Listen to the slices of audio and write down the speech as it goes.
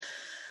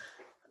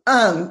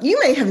You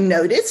may have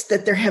noticed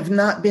that there have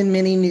not been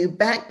many new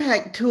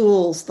backpack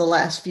tools the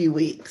last few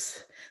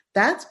weeks.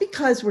 That's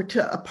because we're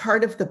to a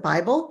part of the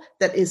Bible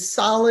that is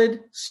solid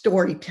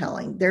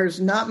storytelling.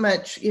 There's not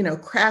much,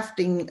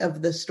 crafting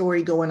of the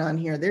story going on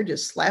here. They're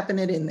just slapping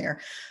it in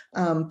there.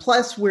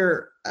 Plus,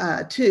 we're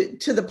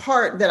to the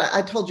part that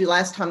I told you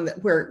last time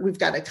that we've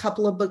got a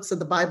couple of books of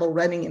the Bible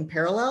running in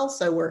parallel,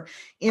 so we're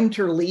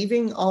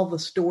interleaving all the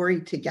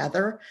story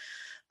together.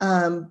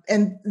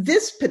 And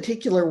this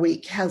particular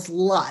week has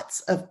lots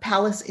of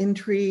palace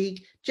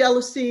intrigue,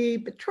 jealousy,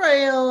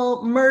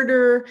 betrayal,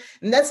 murder,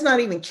 and that's not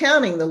even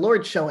counting the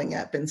Lord showing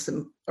up in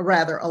some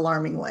rather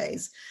alarming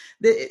ways.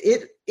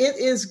 It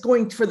is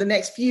going to, for the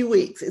next few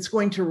weeks, it's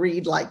going to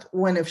read like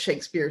one of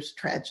Shakespeare's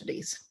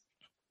tragedies.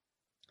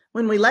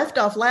 When we left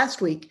off last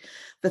week,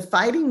 the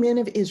fighting men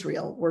of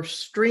Israel were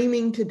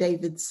streaming to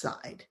David's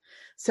side.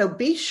 So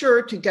be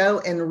sure to go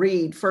and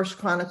read 1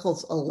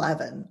 Chronicles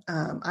 11.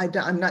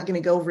 I'm not going to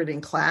go over it in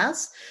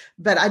class,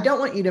 but I don't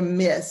want you to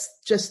miss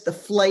just the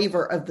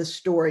flavor of the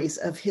stories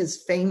of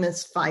his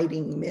famous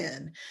fighting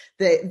men.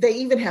 They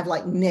even have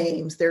like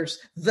names. There's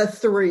the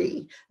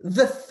 3,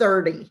 the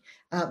 30,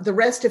 the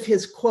rest of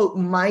his, quote,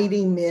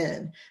 mighty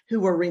men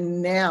who were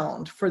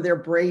renowned for their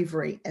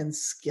bravery and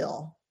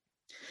skill.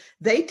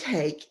 They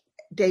take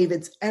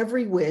David's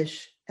every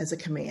wish as a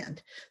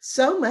command,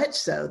 so much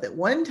so that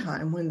one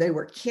time when they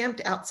were camped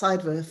outside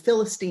of a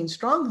Philistine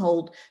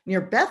stronghold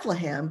near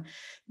Bethlehem,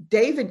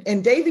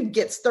 David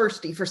gets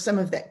thirsty for some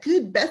of that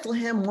good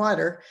Bethlehem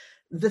water.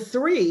 The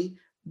 3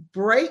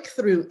 break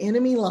through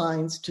enemy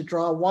lines to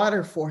draw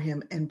water for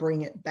him and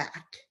bring it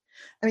back.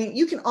 I mean,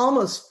 you can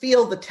almost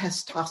feel the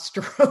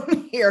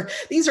testosterone here.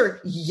 These are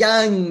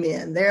young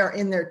men. They're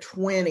in their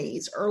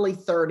 20s, early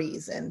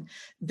 30s, and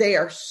they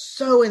are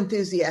so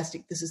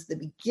enthusiastic. This is the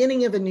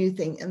beginning of a new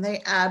thing, and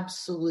they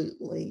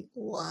absolutely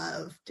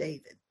love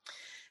David.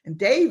 And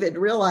David,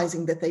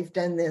 realizing that they've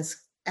done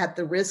this at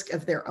the risk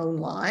of their own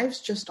lives,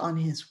 just on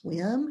his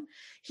whim,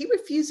 he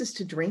refuses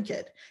to drink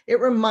it. It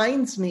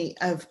reminds me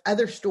of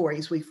other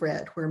stories we've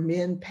read where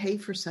men pay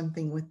for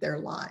something with their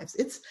lives.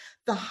 It's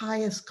the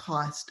highest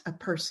cost a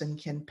person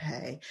can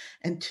pay.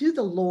 And to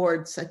the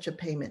Lord, such a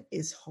payment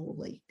is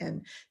holy.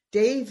 And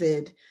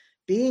David,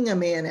 being a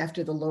man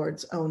after the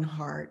Lord's own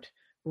heart,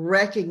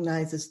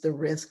 recognizes the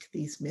risk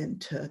these men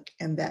took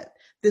and that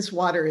this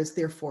water is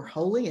therefore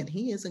holy and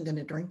he isn't going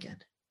to drink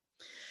it.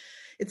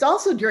 It's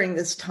also during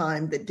this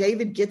time that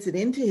David gets it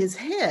into his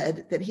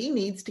head that he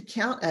needs to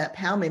count up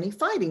how many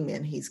fighting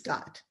men he's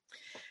got.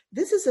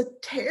 This is a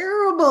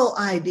terrible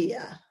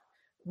idea.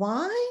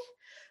 Why?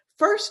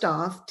 First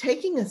off,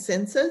 taking a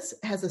census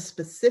has a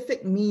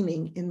specific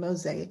meaning in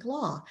Mosaic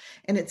law,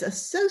 and it's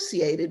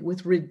associated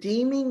with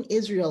redeeming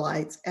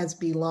Israelites as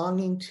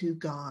belonging to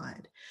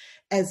God.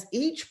 As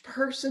each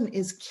person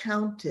is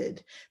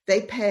counted, they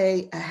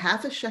pay a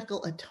half a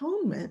shekel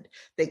atonement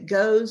that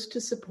goes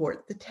to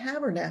support the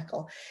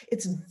tabernacle.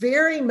 It's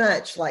very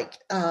much like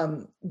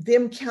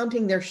them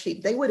counting their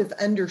sheep. They would have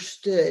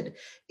understood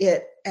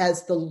it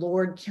as the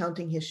Lord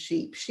counting his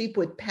sheep. Sheep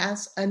would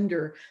pass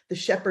under the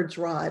shepherd's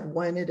rod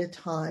one at a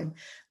time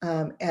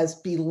as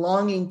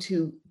belonging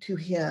to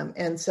him.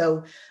 And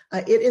so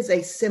it is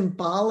a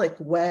symbolic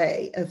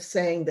way of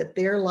saying that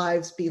their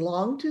lives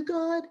belong to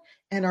God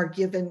and are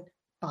given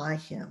by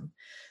him.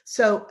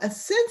 So a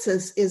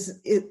census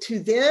is to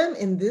them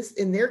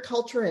in their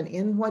culture and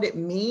in what it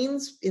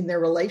means in their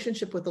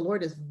relationship with the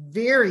Lord is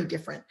very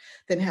different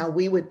than how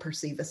we would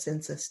perceive a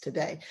census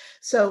today.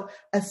 So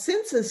a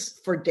census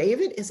for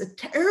David is a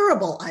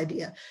terrible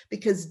idea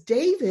because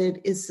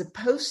David is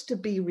supposed to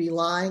be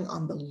relying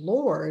on the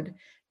Lord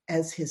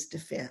as his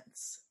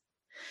defense.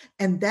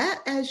 And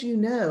that, as you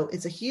know,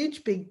 is a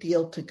huge big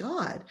deal to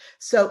God.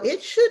 So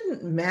it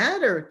shouldn't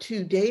matter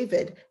to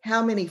David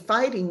how many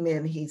fighting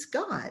men he's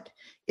got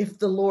if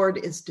the Lord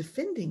is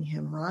defending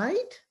him,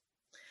 right?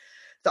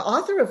 The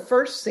author of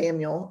 1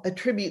 Samuel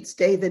attributes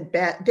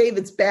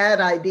David's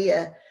bad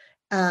idea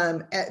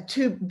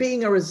to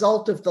being a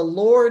result of the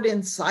Lord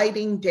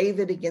inciting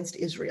David against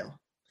Israel,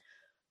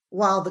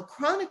 while the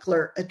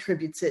chronicler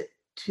attributes it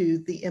to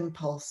the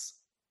impulse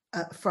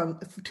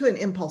to an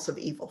impulse of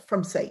evil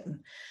from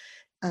Satan.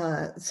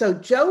 So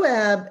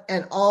Joab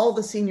and all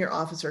the senior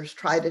officers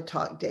try to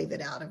talk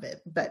David out of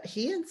it, but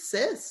he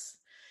insists.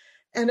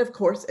 And of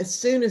course, as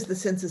soon as the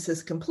census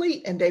is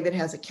complete and David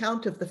has a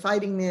count of the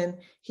fighting men,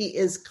 he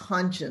is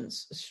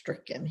conscience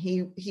stricken.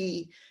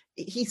 He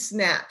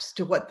snaps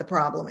to what the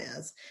problem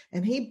is,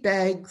 and he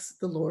begs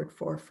the Lord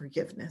for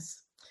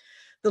forgiveness.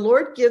 The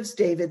Lord gives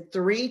David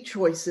 3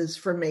 choices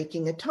for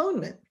making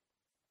atonement.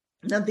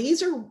 Now,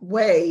 these are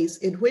ways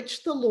in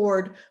which the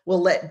Lord will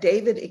let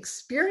David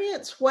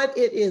experience what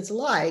it is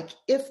like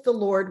if the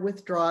Lord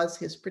withdraws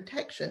his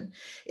protection.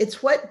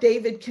 It's what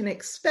David can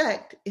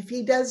expect if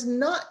he does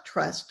not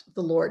trust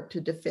the Lord to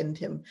defend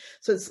him.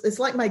 So it's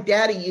like my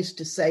daddy used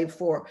to say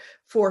for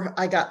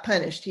I got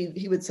punished.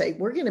 He would say,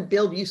 "We're going to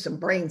build you some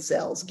brain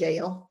cells,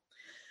 Gail."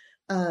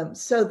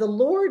 So the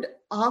Lord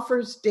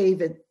offers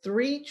David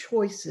 3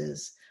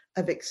 choices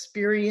of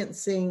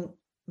experiencing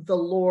the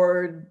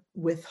Lord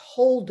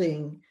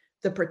withholding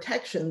the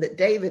protection that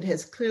David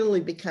has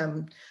clearly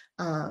become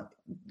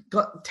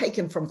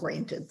taken for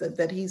granted,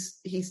 that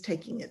he's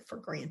taking it for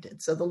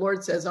granted. So the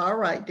Lord says, all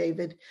right,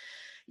 David,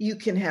 you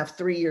can have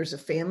 3 years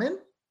of famine.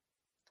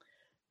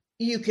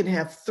 You can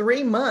have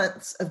 3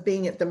 months of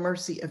being at the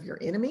mercy of your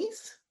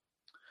enemies,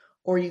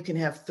 or you can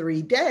have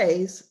 3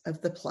 days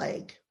of the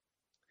plague.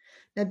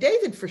 Now,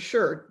 David for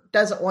sure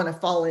doesn't want to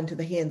fall into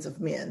the hands of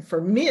men,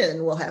 for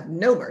men will have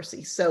no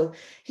mercy. So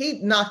he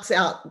knocks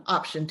out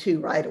option 2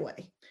 right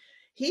away.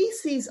 He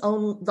sees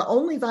the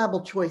only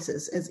viable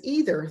choices as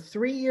either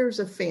 3 years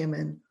of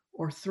famine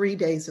or 3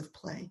 days of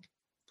plague.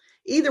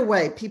 Either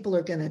way, people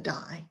are going to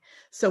die.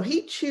 So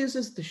he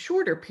chooses the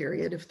shorter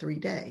period of 3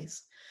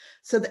 days.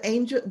 So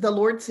the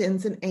Lord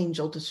sends an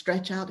angel to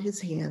stretch out his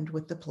hand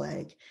with the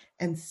plague,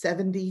 and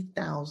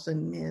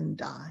 70,000 men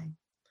die.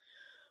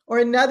 Or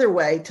another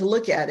way to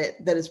look at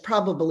it that is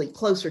probably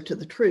closer to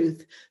the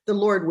truth, the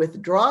Lord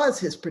withdraws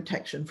his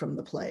protection from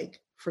the plague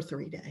for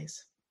 3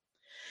 days.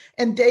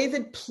 And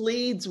David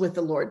pleads with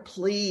the Lord,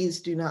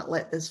 please do not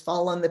let this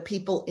fall on the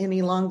people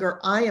any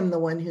longer. I am the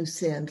one who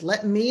sinned.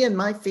 Let me and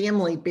my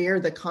family bear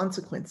the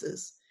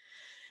consequences.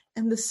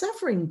 And the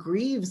suffering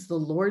grieves the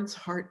Lord's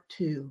heart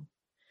too.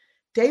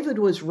 David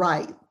was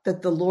right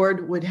that the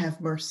Lord would have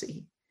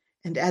mercy.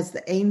 And as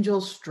the angel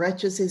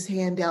stretches his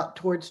hand out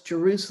towards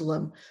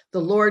Jerusalem,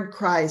 the Lord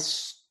cries,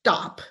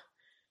 stop.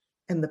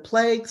 And the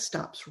plague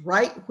stops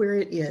right where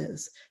it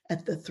is,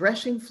 at the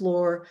threshing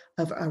floor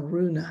of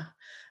Araunah,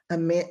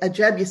 a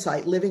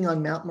Jebusite living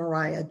on Mount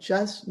Moriah,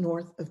 just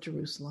north of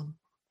Jerusalem.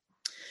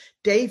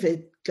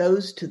 David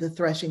goes to the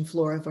threshing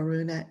floor of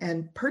Araunah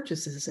and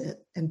purchases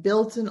it and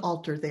builds an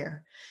altar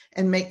there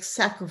and makes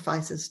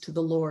sacrifices to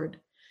the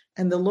Lord.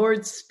 And the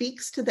Lord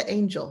speaks to the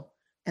angel,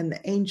 and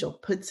the angel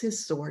puts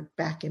his sword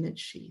back in its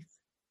sheath.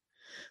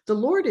 The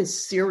Lord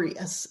is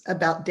serious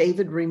about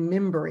David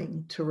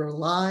remembering to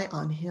rely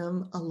on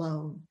him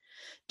alone.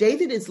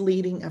 David is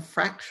leading a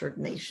fractured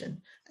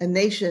nation, a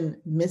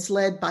nation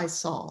misled by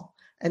Saul,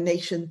 a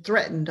nation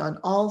threatened on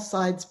all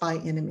sides by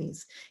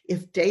enemies.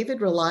 If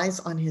David relies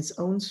on his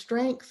own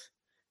strength,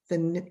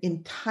 the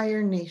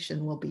entire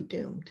nation will be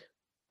doomed.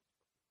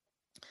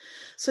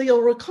 So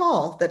you'll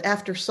recall that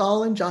after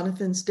Saul and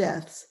Jonathan's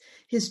deaths,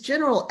 his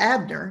general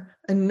Abner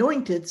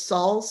anointed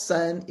Saul's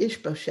son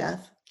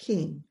Ishbosheth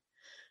king.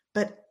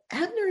 But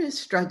Abner is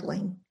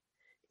struggling.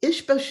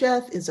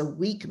 Ishbosheth is a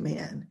weak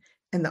man,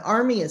 and the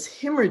army is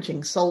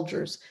hemorrhaging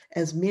soldiers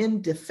as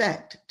men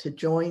defect to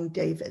join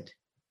David.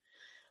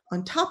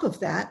 On top of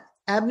that,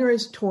 Abner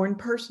is torn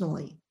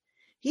personally.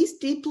 He's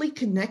deeply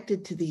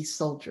connected to these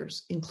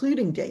soldiers,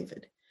 including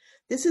David.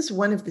 This is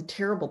one of the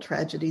terrible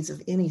tragedies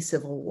of any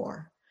civil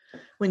war.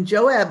 When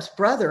Joab's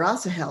brother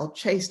Asahel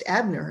chased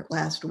Abner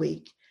last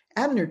week,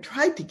 Abner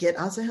tried to get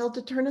Asahel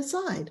to turn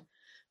aside,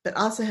 but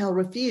Asahel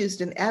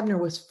refused and Abner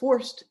was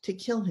forced to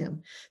kill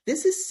him.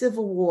 This is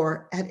civil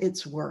war at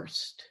its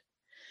worst.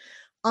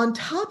 On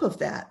top of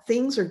that,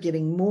 things are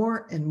getting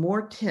more and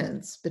more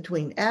tense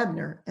between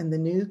Abner and the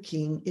new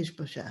king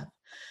Ishbosheth.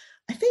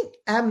 I think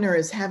Abner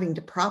is having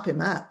to prop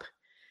him up.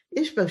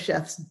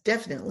 Ishbosheth's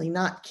definitely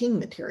not king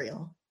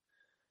material.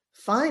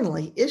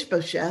 Finally,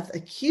 Ishbosheth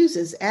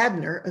accuses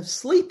Abner of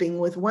sleeping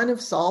with one of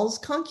Saul's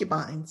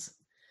concubines.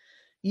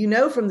 You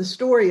know from the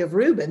story of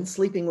Reuben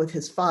sleeping with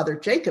his father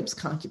Jacob's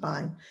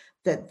concubine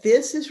that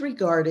this is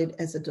regarded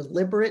as a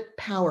deliberate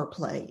power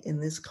play in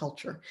this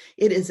culture.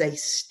 It is a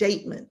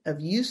statement of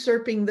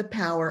usurping the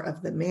power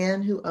of the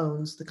man who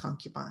owns the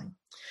concubine.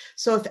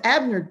 So if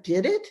Abner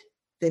did it,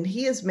 then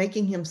he is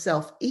making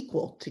himself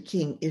equal to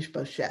King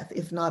Ishbosheth,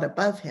 if not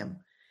above him.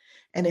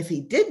 And if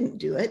he didn't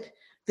do it,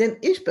 then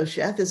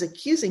Ishbosheth is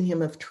accusing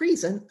him of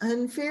treason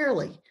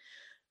unfairly.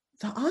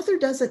 The author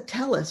doesn't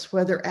tell us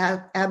whether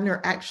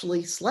Abner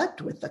actually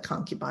slept with the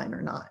concubine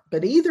or not,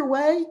 but either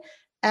way,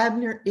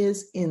 Abner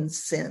is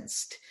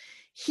incensed.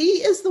 He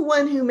is the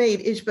one who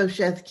made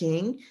Ishbosheth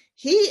king.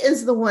 He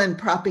is the one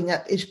propping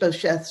up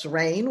Ishbosheth's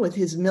reign with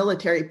his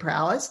military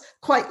prowess,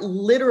 quite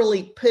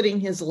literally putting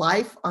his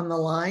life on the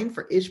line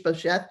for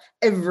Ishbosheth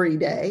every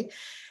day.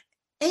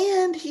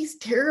 And he's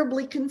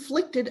terribly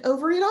conflicted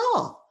over it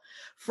all.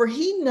 For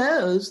he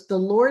knows the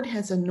Lord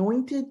has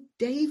anointed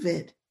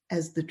David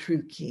as the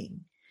true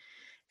king.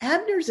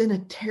 Abner's in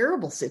a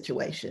terrible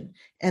situation,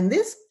 and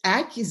this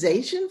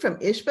accusation from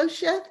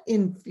Ishbosheth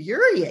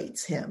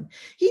infuriates him.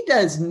 He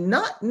does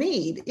not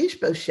need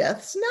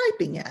Ishbosheth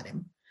sniping at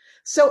him.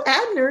 So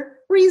Abner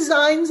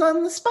resigns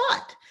on the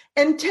spot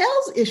and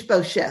tells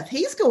Ishbosheth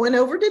he's going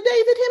over to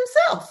David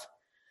himself.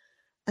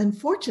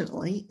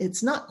 Unfortunately,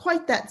 it's not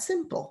quite that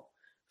simple.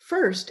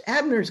 First,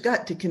 Abner's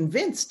got to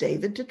convince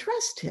David to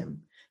trust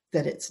him,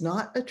 that it's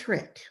not a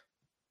trick.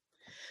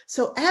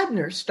 So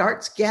Abner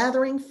starts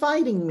gathering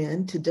fighting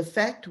men to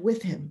defect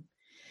with him.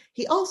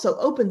 He also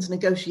opens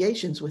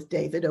negotiations with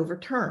David over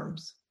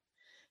terms.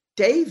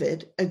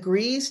 David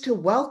agrees to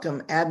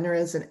welcome Abner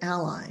as an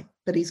ally,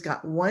 but he's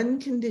got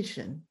one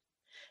condition.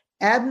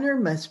 Abner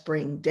must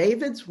bring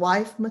David's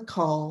wife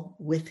Michal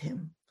with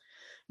him.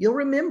 You'll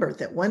remember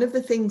that one of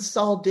the things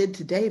Saul did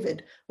to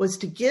David was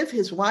to give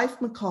his wife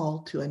Michal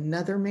to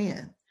another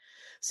man.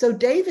 So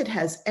David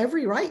has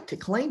every right to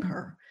claim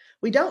her.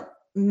 We don't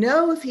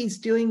know if he's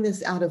doing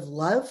this out of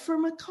love for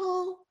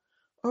Michal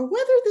or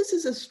whether this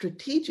is a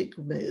strategic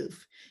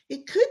move.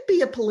 It could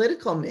be a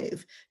political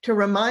move to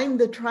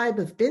remind the tribe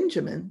of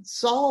Benjamin,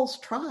 Saul's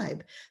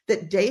tribe,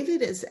 that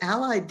David is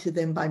allied to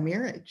them by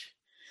marriage.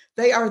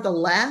 They are the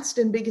last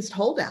and biggest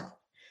holdout,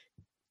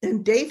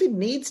 and David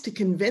needs to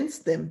convince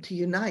them to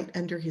unite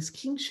under his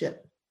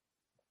kingship.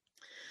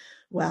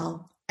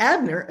 Well,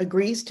 Abner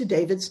agrees to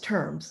David's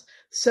terms,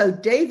 so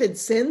David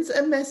sends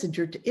a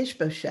messenger to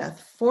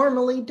Ishbosheth,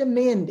 formally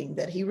demanding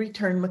that he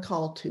return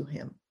Michal to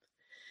him.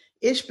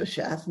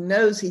 Ishbosheth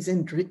knows he's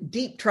in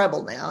deep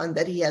trouble now and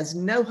that he has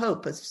no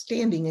hope of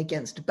standing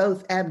against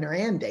both Abner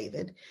and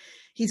David.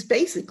 He's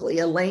basically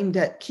a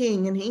lame-duck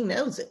king, and he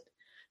knows it.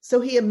 So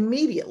he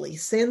immediately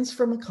sends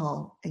for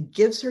Michal and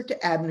gives her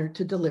to Abner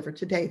to deliver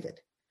to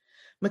David.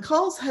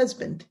 Michal's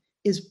husband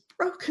is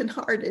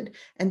brokenhearted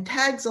and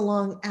tags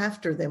along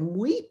after them,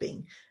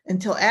 weeping,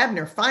 until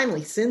Abner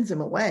finally sends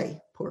him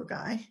away, poor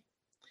guy.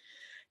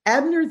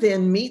 Abner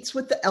then meets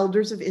with the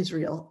elders of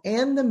Israel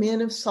and the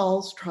men of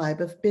Saul's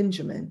tribe of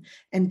Benjamin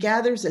and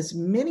gathers as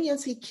many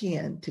as he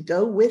can to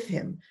go with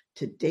him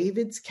to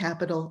David's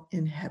capital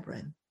in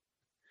Hebron.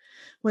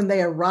 When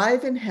they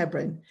arrive in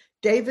Hebron,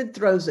 David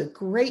throws a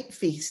great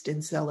feast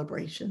in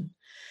celebration.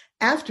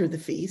 After the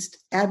feast,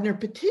 Abner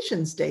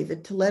petitions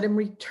David to let him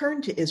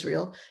return to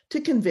Israel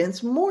to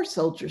convince more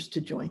soldiers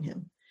to join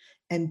him,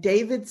 and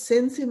David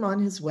sends him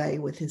on his way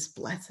with his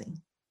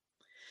blessing.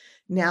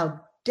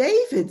 Now,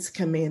 David's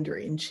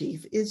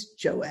commander-in-chief is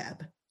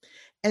Joab,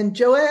 and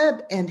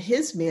Joab and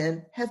his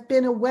men have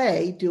been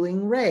away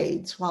doing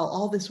raids while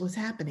all this was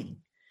happening.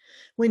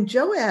 When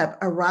Joab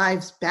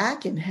arrives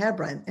back in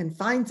Hebron and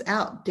finds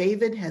out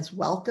David has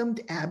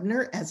welcomed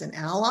Abner as an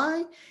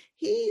ally,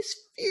 he's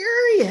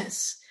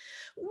furious.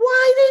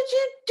 Why did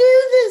you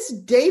do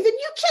this, David?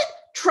 You can't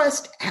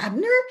trust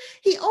Abner.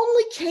 He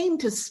only came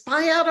to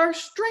spy out our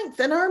strength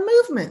and our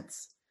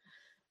movements.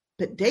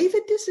 But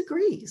David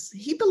disagrees.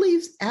 He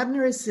believes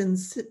Abner is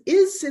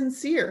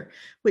sincere,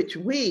 which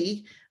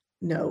we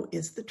know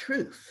is the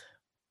truth.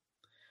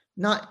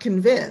 Not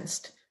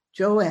convinced,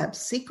 Joab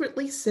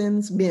secretly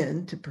sends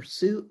men to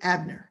pursue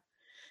Abner.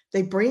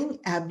 They bring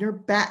Abner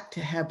back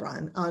to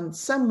Hebron on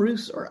some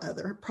ruse or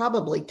other,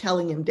 probably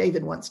telling him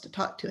David wants to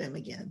talk to him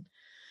again.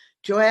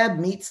 Joab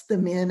meets the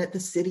men at the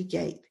city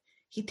gate.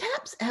 He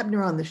taps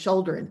Abner on the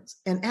shoulder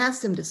and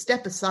asks him to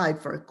step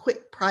aside for a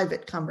quick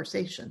private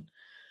conversation.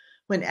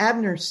 When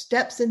Abner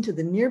steps into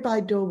the nearby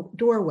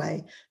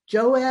doorway,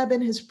 Joab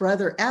and his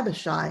brother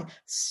Abishai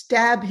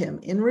stab him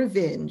in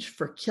revenge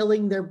for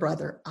killing their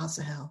brother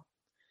Asahel.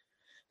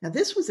 Now,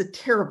 this was a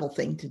terrible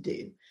thing to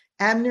do.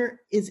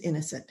 Abner is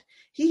innocent.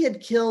 He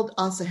had killed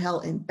Asahel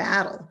in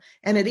battle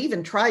and had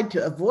even tried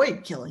to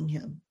avoid killing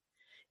him.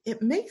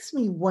 It makes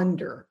me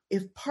wonder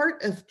if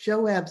part of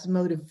Joab's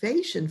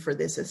motivation for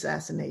this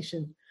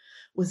assassination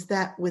was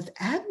that with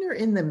Abner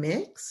in the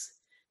mix,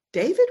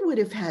 David would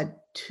have had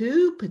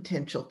two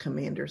potential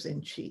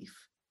commanders-in-chief.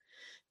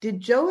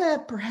 Did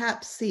Joab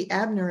perhaps see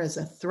Abner as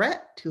a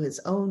threat to his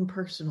own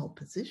personal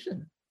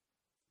position?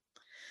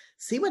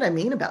 See what I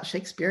mean about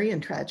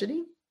Shakespearean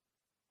tragedy?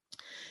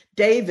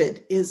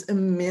 David is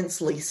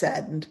immensely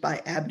saddened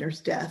by Abner's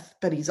death,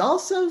 but he's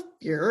also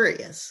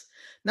furious.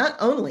 Not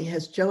only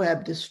has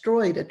Joab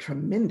destroyed a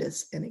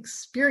tremendous and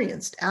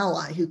experienced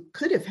ally who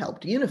could have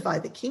helped unify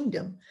the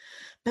kingdom,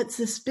 but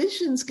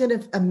suspicion's going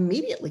to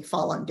immediately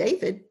fall on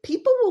David.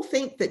 People will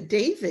think that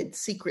David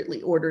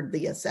secretly ordered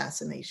the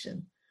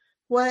assassination.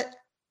 What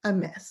a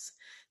mess.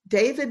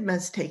 David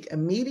must take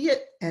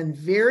immediate and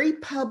very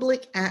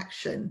public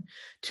action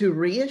to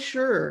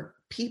reassure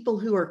people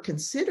who are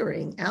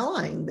considering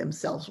allying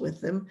themselves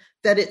with them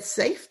that it's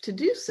safe to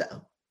do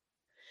so.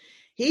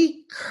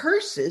 He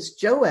curses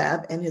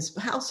Joab and his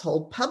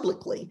household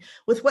publicly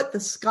with what the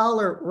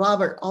scholar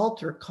Robert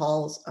Alter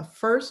calls a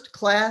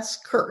first-class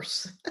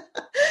curse,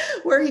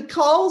 where he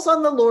calls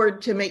on the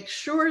Lord to make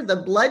sure the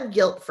blood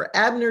guilt for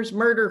Abner's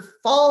murder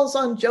falls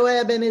on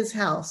Joab and his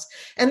house,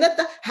 and that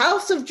the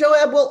house of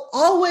Joab will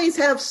always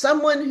have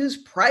someone whose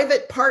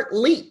private part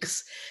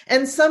leaks,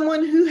 and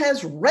someone who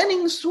has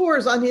running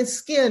sores on his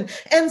skin,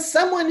 and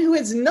someone who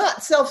is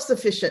not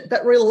self-sufficient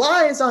but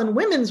relies on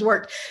women's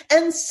work,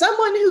 and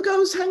someone who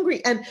goes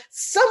hungry, and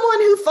someone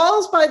who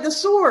falls by the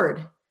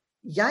sword.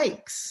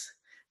 Yikes.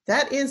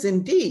 That is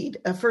indeed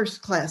a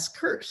first-class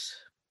curse.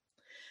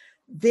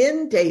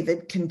 Then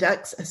David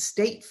conducts a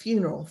state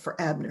funeral for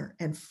Abner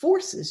and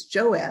forces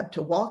Joab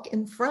to walk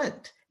in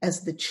front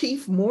as the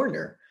chief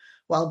mourner,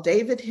 while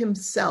David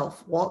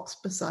himself walks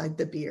beside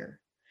the bier.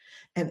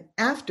 And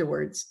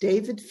afterwards,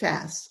 David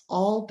fasts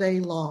all day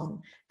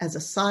long as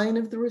a sign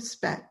of the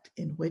respect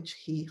in which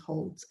he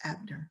holds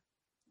Abner.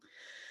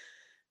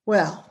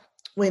 Well,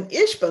 when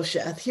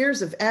Ishbosheth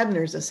hears of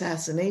Abner's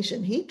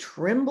assassination, he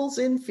trembles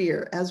in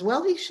fear, as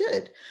well he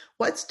should.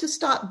 What's to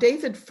stop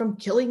David from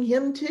killing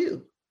him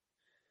too?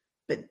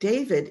 But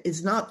David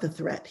is not the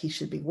threat he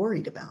should be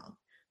worried about.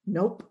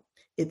 Nope.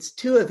 It's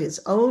two of his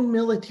own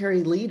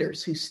military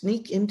leaders who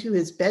sneak into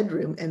his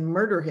bedroom and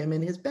murder him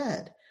in his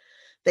bed.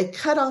 They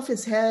cut off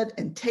his head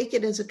and take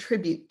it as a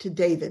tribute to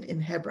David in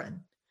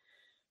Hebron.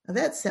 Now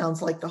that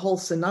sounds like the whole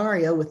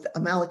scenario with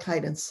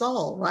Amalekite and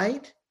Saul,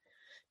 right?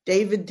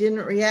 David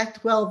didn't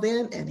react well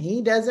then, and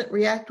he doesn't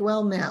react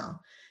well now.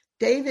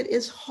 David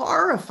is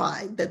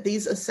horrified that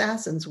these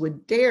assassins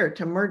would dare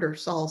to murder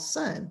Saul's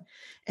son,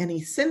 and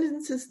he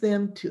sentences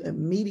them to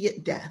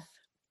immediate death.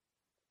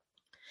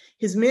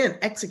 His men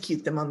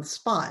execute them on the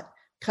spot,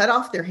 cut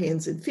off their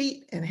hands and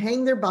feet, and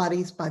hang their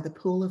bodies by the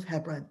pool of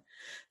Hebron.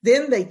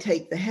 Then they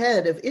take the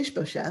head of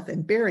Ishbosheth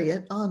and bury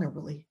it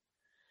honorably.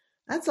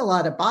 That's a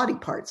lot of body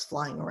parts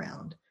flying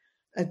around.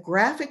 A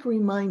graphic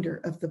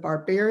reminder of the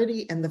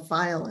barbarity and the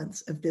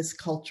violence of this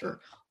culture.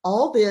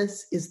 All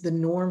this is the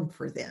norm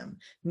for them.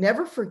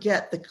 Never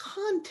forget the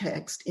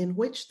context in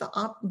which the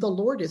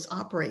Lord is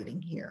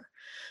operating here.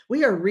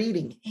 We are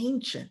reading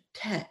ancient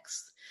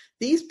texts.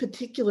 These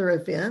particular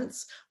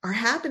events are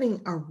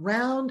happening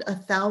around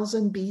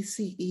 1000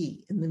 BCE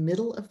in the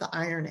middle of the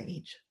Iron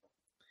Age.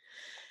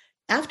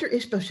 After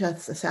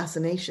Ishbosheth's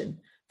assassination,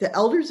 the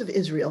elders of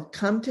Israel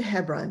come to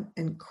Hebron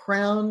and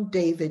crown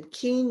David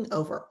king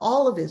over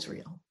all of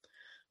Israel.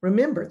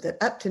 Remember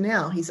that up to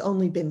now, he's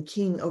only been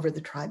king over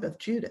the tribe of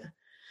Judah.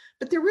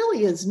 But there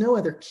really is no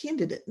other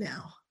candidate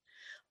now.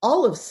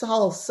 All of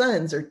Saul's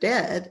sons are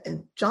dead,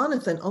 and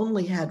Jonathan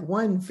only had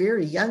one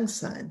very young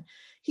son.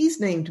 He's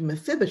named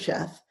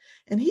Mephibosheth,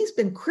 and he's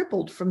been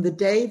crippled from the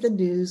day the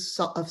news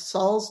of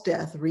Saul's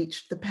death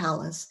reached the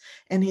palace,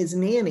 and his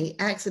nanny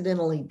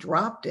accidentally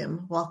dropped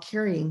him while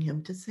carrying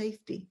him to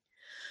safety.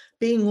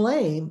 Being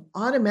lame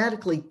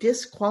automatically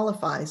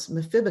disqualifies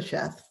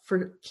Mephibosheth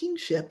for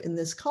kingship in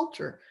this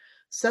culture.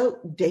 So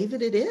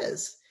David it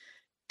is.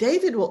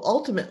 David will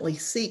ultimately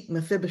seek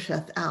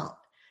Mephibosheth out,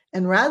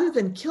 and rather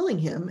than killing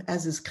him,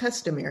 as is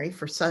customary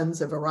for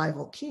sons of a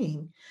rival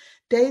king,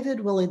 David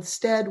will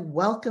instead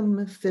welcome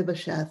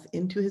Mephibosheth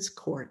into his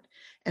court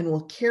and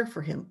will care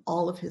for him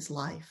all of his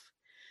life.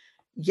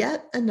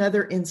 Yet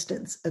another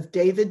instance of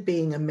David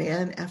being a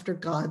man after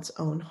God's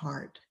own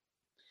heart.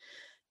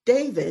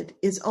 David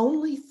is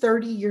only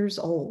 30 years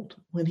old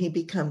when he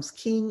becomes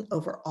king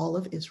over all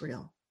of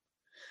Israel.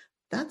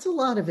 That's a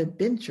lot of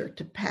adventure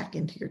to pack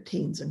into your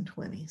teens and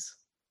 20s.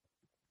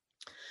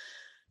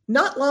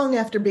 Not long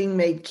after being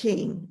made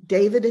king,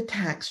 David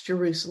attacks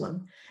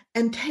Jerusalem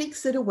and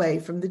takes it away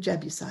from the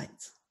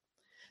Jebusites.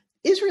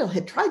 Israel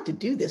had tried to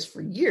do this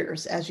for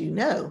years, as you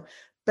know,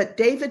 but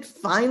David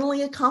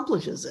finally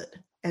accomplishes it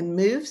and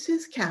moves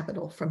his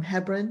capital from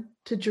Hebron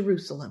to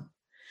Jerusalem.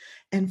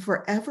 And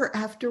forever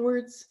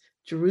afterwards,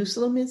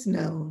 Jerusalem is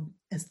known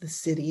as the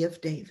City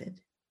of David.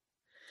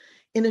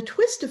 In a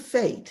twist of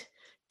fate,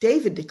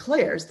 David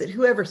declares that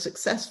whoever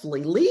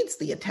successfully leads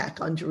the attack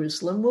on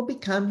Jerusalem will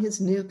become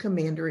his new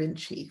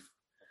commander-in-chief.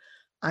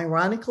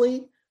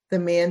 Ironically, the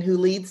man who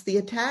leads the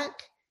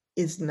attack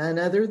is none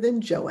other than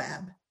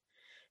Joab.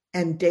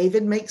 And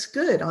David makes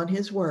good on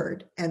his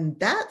word, and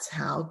that's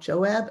how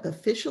Joab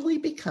officially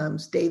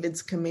becomes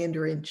David's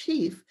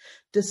commander-in-chief,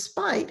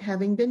 despite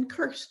having been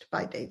cursed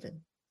by David.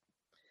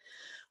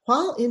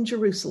 While in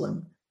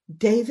Jerusalem,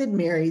 David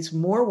marries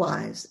more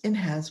wives and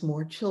has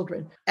more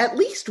children. At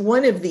least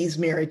one of these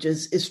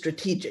marriages is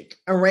strategic,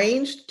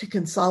 arranged to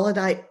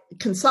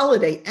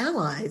consolidate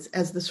allies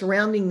as the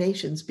surrounding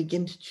nations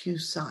begin to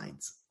choose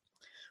sides.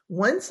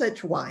 One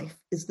such wife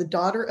is the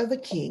daughter of a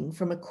king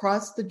from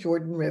across the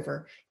Jordan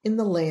River in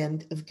the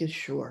land of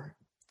Geshur.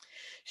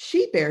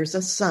 She bears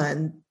a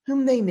son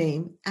whom they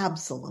name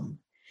Absalom.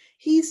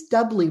 He's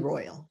doubly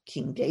royal,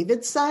 King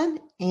David's son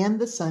and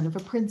the son of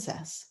a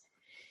princess.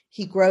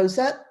 He grows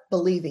up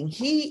believing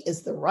he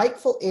is the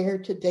rightful heir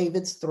to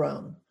David's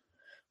throne.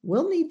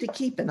 We'll need to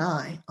keep an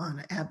eye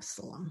on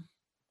Absalom.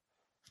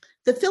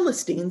 The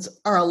Philistines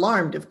are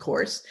alarmed, of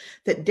course,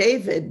 that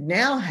David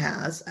now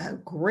has a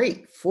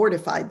great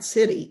fortified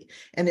city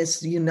and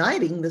is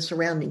uniting the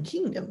surrounding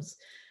kingdoms.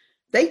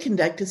 They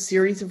conduct a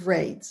series of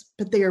raids,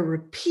 but they are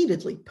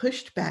repeatedly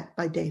pushed back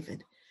by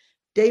David.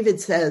 David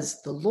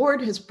says, "The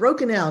Lord has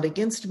broken out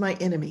against my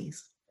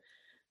enemies."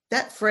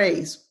 That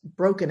phrase,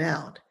 broken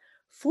out,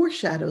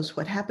 foreshadows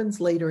what happens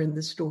later in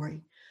the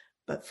story.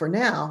 But for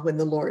now, when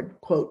the Lord,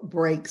 quote,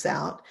 breaks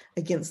out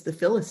against the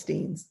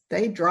Philistines,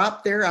 they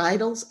drop their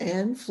idols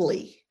and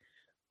flee.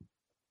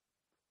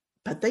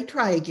 But they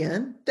try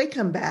again. They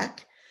come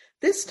back.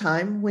 This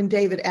time, when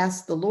David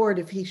asks the Lord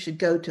if he should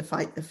go to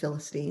fight the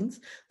Philistines,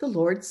 the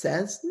Lord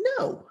says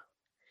no.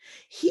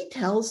 He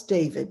tells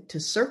David to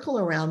circle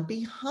around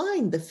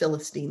behind the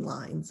Philistine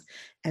lines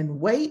and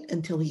wait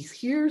until he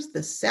hears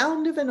the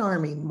sound of an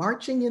army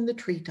marching in the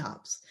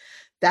treetops.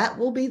 That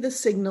will be the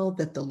signal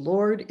that the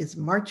Lord is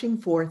marching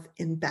forth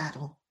in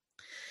battle.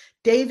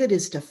 David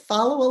is to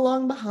follow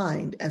along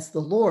behind as the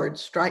Lord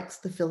strikes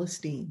the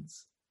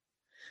Philistines.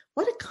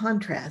 What a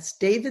contrast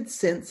David's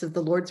sense of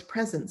the Lord's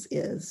presence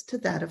is to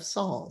that of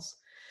Saul's.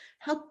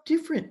 How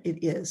different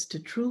it is to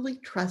truly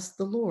trust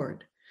the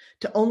Lord,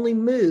 to only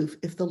move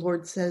if the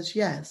Lord says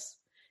yes,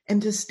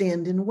 and to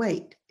stand and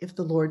wait if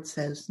the Lord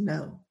says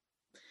no.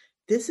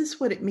 This is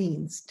what it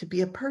means to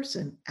be a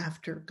person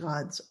after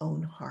God's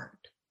own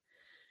heart.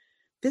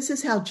 This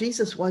is how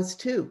Jesus was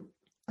too.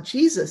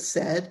 Jesus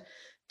said,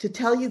 to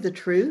tell you the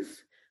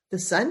truth, the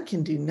Son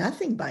can do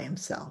nothing by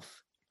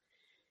himself.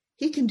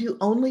 He can do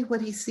only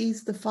what he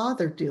sees the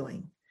Father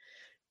doing.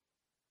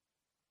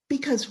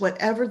 Because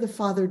whatever the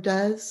Father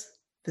does,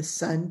 the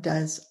Son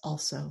does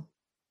also.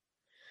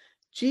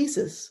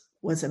 Jesus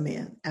was a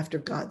man after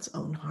God's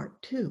own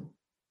heart too.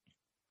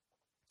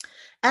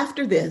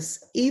 After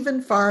this,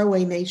 even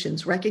faraway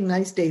nations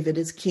recognize David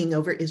as king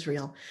over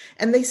Israel,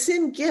 and they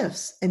send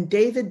gifts, and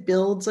David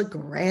builds a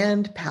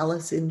grand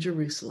palace in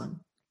Jerusalem.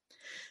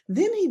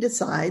 Then he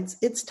decides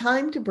it's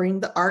time to bring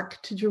the ark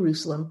to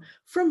Jerusalem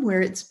from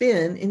where it's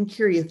been in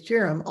Kiriath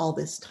Jearim all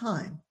this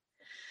time.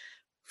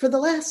 For the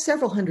last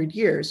several hundred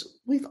years,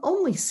 we've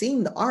only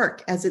seen the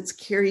ark as it's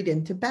carried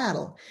into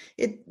battle.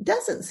 It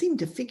doesn't seem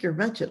to figure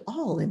much at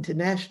all into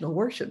national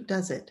worship,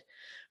 does it?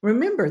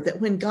 Remember that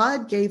when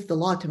God gave the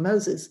law to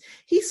Moses,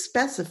 he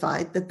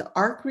specified that the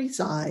ark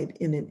reside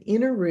in an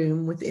inner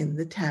room within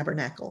the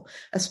tabernacle,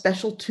 a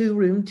special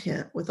 2-room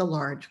tent with a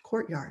large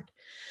courtyard.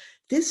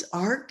 This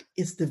ark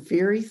is the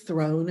very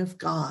throne of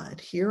God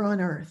here on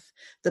earth,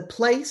 the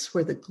place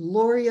where the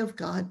glory of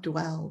God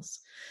dwells.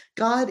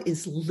 God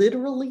is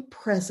literally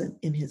present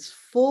in his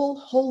full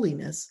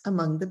holiness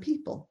among the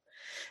people.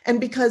 And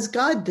because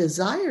God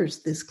desires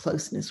this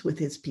closeness with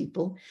his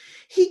people,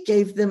 he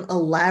gave them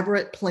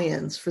elaborate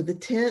plans for the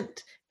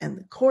tent and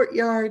the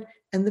courtyard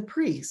and the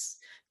priests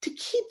to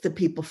keep the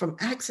people from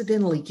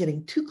accidentally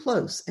getting too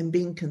close and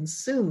being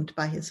consumed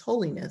by his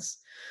holiness.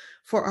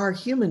 For our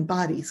human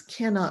bodies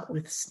cannot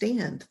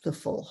withstand the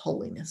full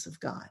holiness of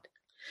God.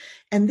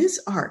 And this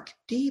ark,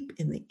 deep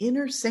in the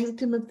inner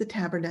sanctum of the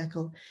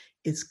tabernacle,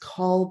 is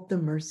called the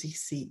mercy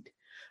seat.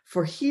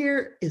 For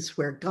here is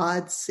where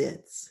God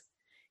sits.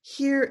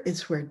 Here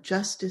is where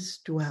justice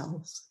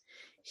dwells.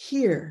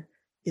 Here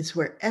is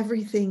where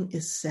everything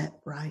is set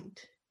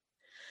right.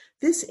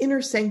 This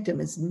inner sanctum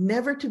is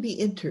never to be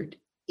entered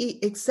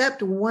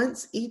except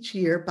once each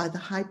year by the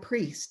high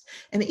priest.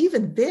 And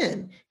even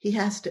then, he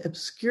has to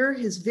obscure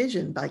his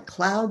vision by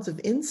clouds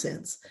of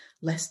incense,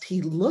 lest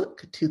he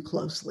look too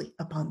closely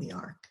upon the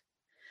ark.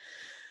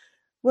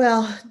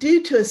 Well,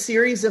 due to a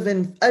series of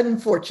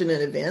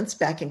unfortunate events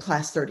back in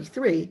class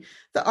 33,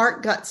 the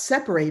ark got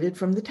separated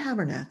from the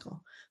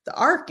tabernacle. The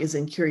ark is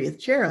in Kiriath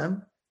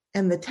Jearim,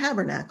 and the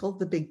tabernacle,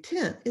 the big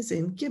tent, is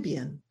in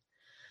Gibeon.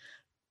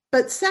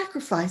 But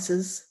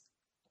sacrifices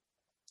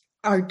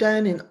are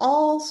done in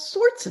all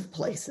sorts of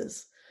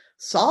places.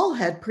 Saul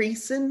had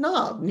priests in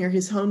Nob, near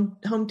his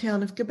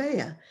hometown of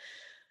Gibeah.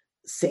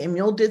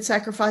 Samuel did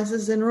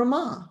sacrifices in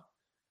Ramah.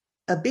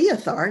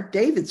 Abiathar,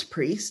 David's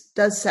priest,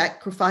 does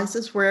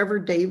sacrifices wherever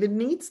David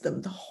needs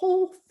them. The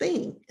whole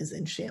thing is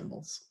in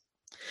shambles.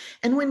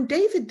 And when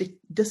David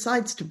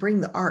decides to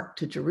bring the ark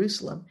to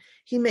Jerusalem,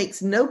 he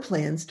makes no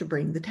plans to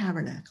bring the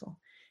tabernacle.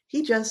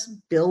 He just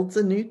builds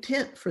a new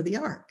tent for the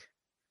ark.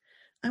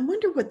 I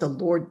wonder what the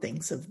Lord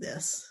thinks of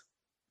this.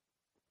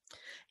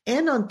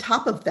 And on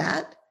top of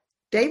that,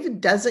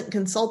 David doesn't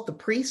consult the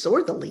priests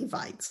or the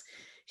Levites.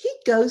 He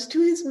goes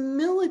to his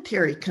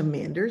military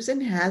commanders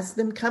and has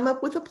them come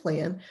up with a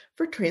plan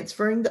for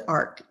transferring the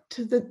ark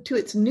to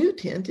its new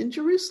tent in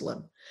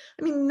Jerusalem.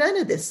 I mean, none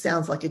of this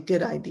sounds like a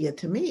good idea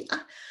to me.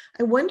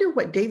 I wonder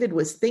what David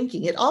was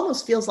thinking. It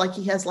almost feels like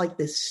he has like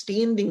this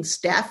standing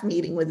staff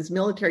meeting with his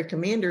military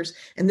commanders,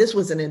 and this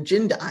was an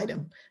agenda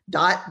item.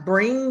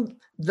 Bring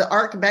the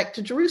ark back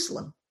to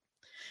Jerusalem.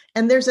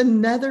 And there's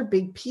another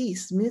big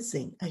piece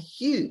missing, a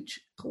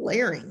huge,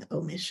 glaring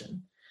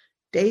omission.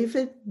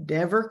 David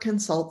never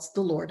consults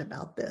the Lord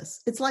about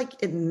this. It's like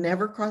it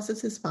never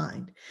crosses his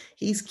mind.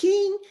 He's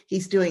king.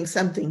 He's doing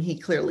something he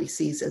clearly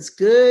sees as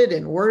good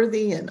and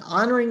worthy and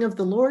honoring of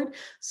the Lord,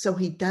 so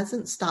he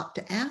doesn't stop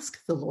to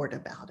ask the Lord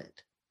about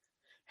it.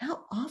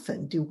 How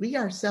often do we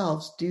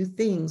ourselves do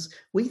things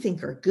we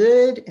think are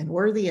good and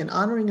worthy and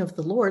honoring of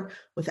the Lord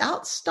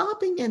without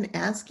stopping and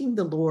asking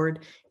the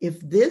Lord if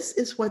this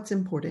is what's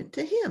important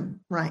to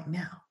him right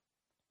now?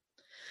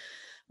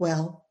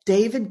 Well,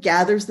 David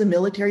gathers the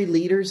military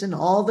leaders and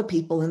all the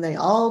people, and they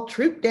all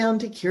troop down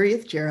to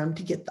Kiriath Jearim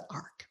to get the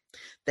ark.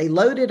 They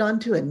load it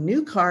onto a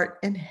new cart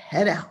and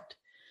head out.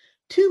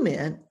 2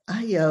 men,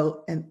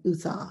 Ahio and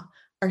Uzzah,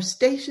 are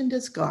stationed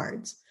as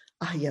guards,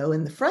 Ahio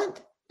in the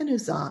front and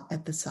Uzzah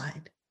at the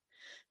side.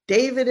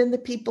 David and the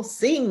people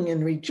sing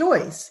and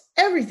rejoice.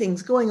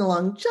 Everything's going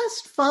along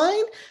just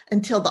fine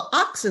until the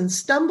oxen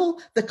stumble,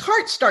 the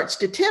cart starts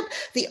to tip,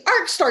 the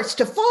ark starts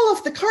to fall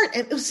off the cart,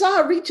 and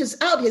Uzzah reaches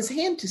out his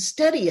hand to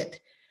steady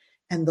it.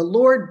 And the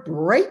Lord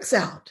breaks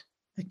out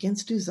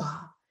against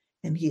Uzzah,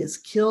 and he is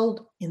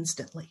killed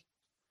instantly.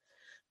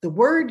 The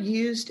word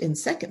used in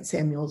 2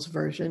 Samuel's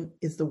version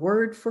is the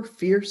word for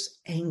fierce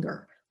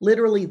anger,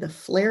 literally the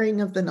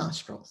flaring of the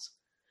nostrils.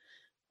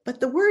 But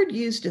the word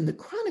used in the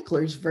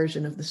chronicler's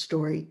version of the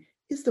story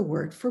is the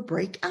word for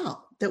break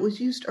out that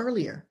was used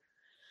earlier.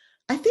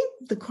 I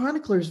think the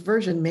chronicler's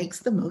version makes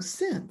the most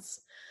sense.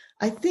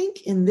 I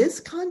think in this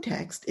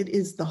context, it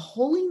is the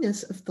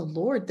holiness of the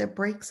Lord that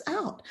breaks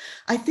out.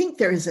 I think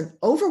there is an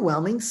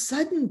overwhelming,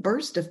 sudden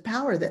burst of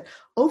power that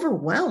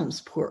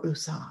overwhelms poor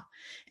Uzzah.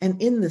 And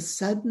in the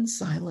sudden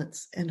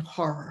silence and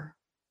horror,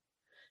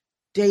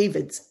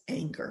 David's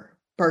anger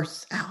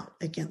bursts out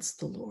against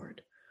the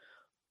Lord.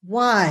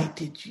 Why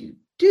did you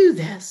do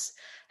this?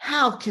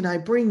 How can I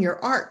bring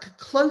your ark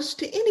close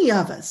to any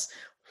of us?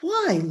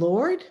 Why,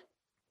 Lord?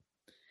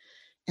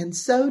 And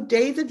so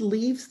David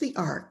leaves the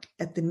ark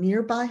at the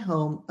nearby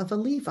home of a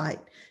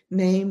Levite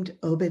named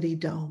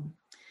Obed-Edom.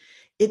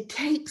 It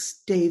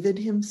takes David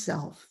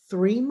himself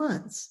 3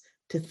 months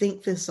to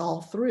think this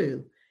all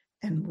through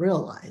and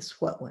realize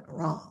what went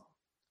wrong.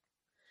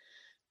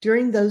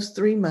 During those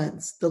 3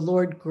 months, the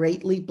Lord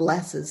greatly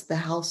blesses the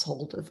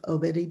household of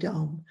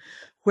Obed-Edom,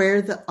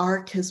 where the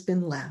ark has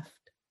been left.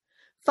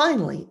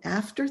 Finally,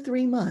 after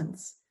 3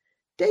 months,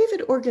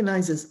 David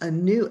organizes a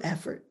new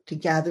effort to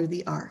gather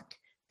the ark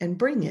and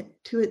bring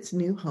it to its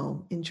new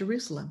home in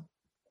Jerusalem.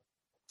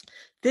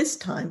 This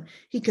time,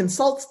 he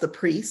consults the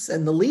priests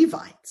and the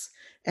Levites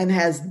and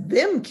has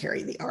them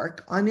carry the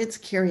ark on its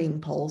carrying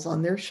poles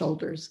on their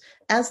shoulders,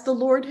 as the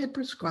Lord had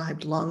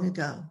prescribed long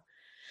ago.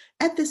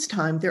 At this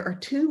time, there are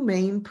 2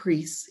 main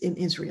priests in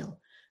Israel: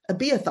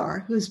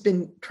 Abiathar, who's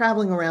been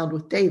traveling around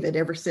with David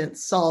ever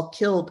since Saul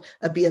killed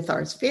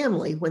Abiathar's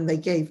family when they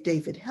gave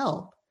David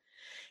help,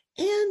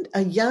 and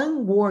a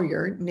young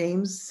warrior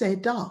named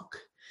Zadok,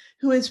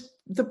 who is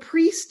the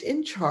priest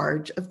in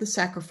charge of the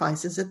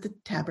sacrifices at the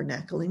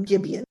tabernacle in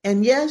Gibeon.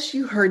 And yes,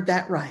 you heard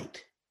that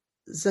right.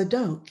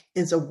 Zadok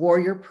is a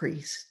warrior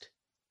priest.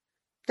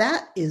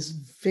 That is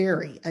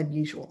very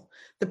unusual.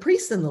 The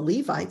priests and the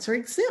Levites are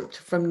exempt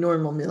from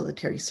normal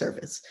military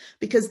service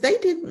because they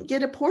didn't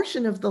get a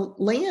portion of the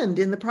land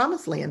in the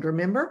promised land,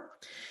 remember?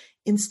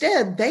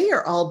 Instead, they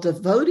are all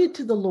devoted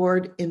to the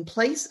Lord in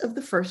place of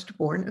the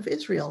firstborn of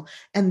Israel,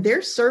 and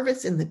their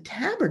service in the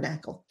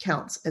tabernacle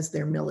counts as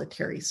their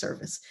military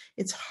service.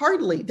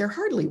 They're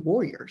hardly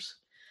warriors.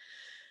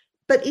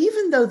 But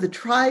even though the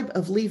tribe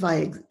of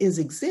Levi is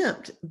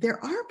exempt,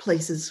 there are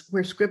places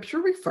where Scripture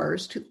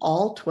refers to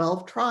all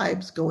 12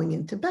 tribes going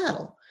into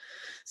battle.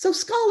 So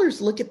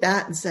scholars look at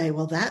that and say,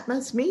 well, that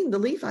must mean the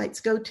Levites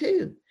go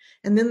too.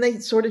 And then they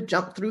sort of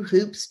jump through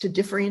hoops to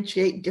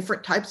differentiate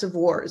different types of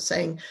wars,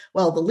 saying,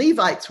 well, the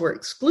Levites were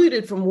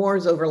excluded from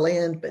wars over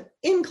land, but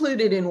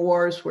included in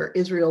wars where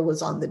Israel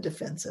was on the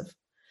defensive.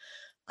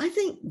 I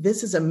think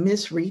this is a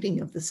misreading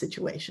of the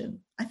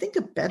situation. I think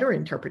a better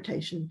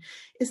interpretation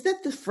is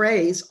that the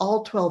phrase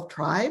all 12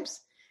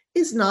 tribes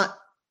is not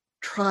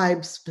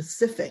tribe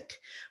specific.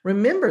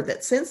 Remember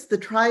that since the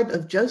tribe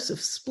of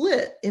Joseph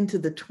split into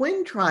the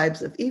twin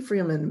tribes of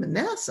Ephraim and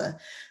Manasseh,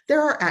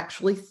 there are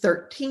actually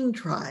 13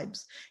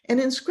 tribes. And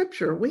in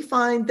Scripture, we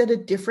find that a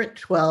different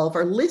 12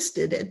 are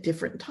listed at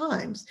different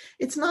times.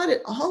 It's not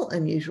at all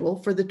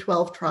unusual for the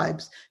 12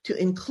 tribes to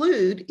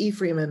include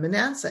Ephraim and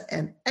Manasseh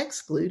and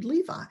exclude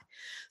Levi.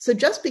 So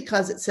just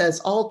because it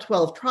says all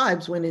 12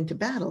 tribes went into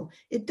battle,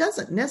 it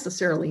doesn't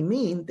necessarily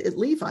mean that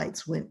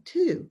Levites went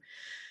too.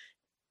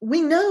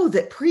 We know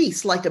that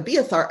priests like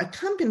Abiathar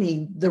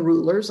accompanied the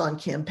rulers on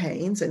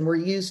campaigns and were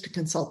used to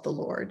consult the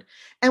Lord.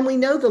 And we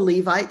know the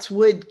Levites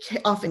would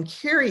often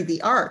carry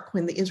the ark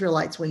when the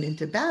Israelites went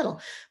into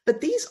battle. But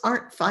these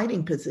aren't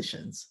fighting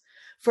positions.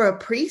 For a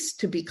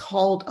priest to be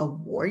called a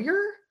warrior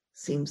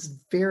seems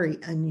very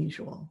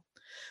unusual.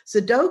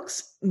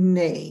 Zadok's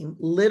name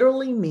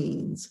literally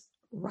means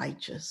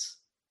righteous,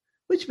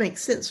 which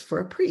makes sense for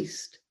a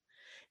priest.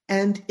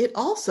 And it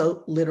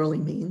also literally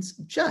means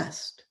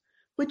just,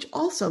 which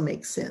also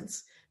makes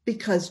sense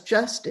because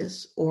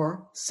justice,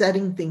 or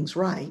setting things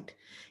right,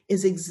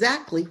 is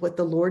exactly what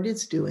the Lord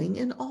is doing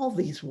in all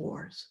these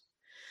wars.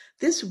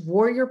 This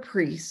warrior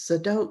priest,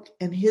 Zadok,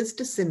 and his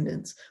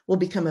descendants will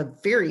become a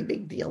very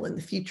big deal in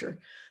the future.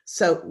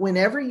 So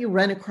whenever you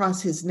run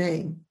across his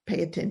name,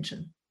 pay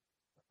attention.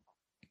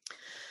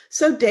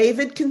 So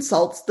David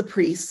consults the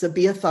priests,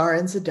 Abiathar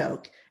and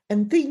Zadok,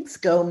 and things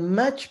go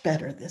much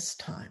better this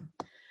time.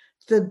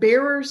 The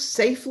bearers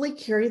safely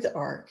carry the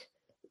ark.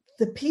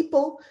 The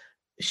people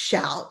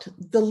shout,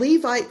 the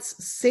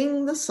Levites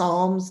sing the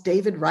psalms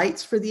David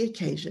writes for the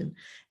occasion,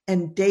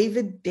 and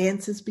David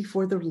dances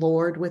before the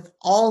Lord with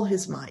all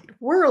his might,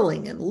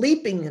 whirling and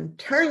leaping and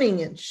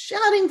turning and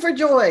shouting for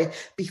joy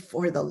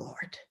before the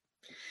Lord.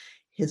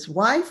 His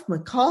wife,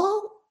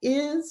 Michal,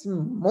 is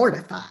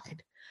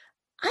mortified.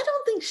 I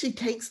don't think she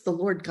takes the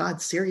Lord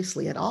God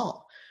seriously at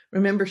all.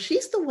 Remember,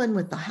 she's the one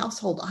with the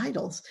household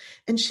idols,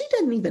 and she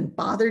doesn't even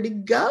bother to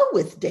go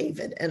with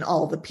David and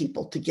all the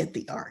people to get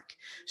the ark.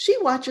 She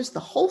watches the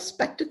whole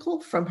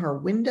spectacle from her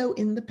window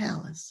in the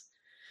palace.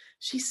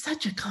 She's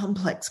such a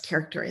complex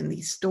character in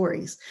these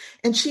stories,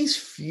 and she's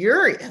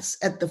furious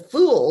at the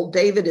fool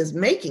David is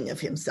making of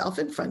himself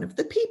in front of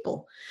the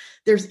people.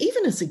 There's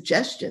even a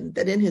suggestion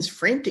that in his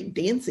frantic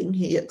dancing,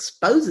 he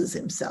exposes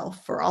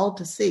himself for all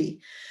to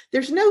see.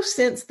 There's no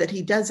sense that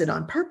he does it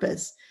on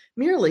purpose,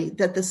 merely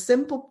that the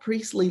simple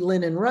priestly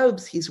linen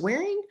robes he's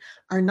wearing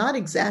are not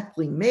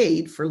exactly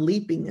made for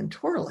leaping and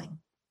twirling.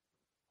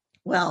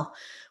 Well,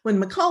 when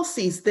Michal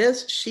sees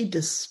this, she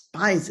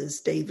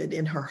despises David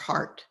in her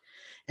heart.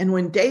 And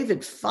when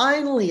David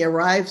finally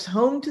arrives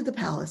home to the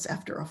palace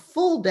after a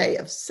full day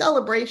of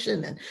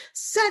celebration and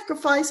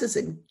sacrifices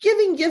and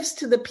giving gifts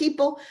to the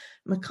people,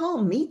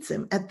 Michal meets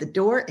him at the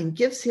door and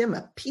gives him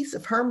a piece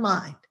of her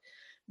mind.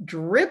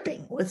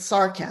 Dripping with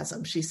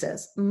sarcasm, she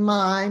says,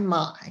 my,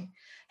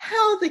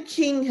 how the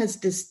king has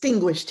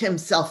distinguished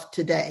himself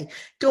today,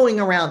 going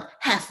around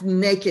half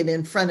naked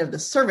in front of the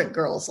servant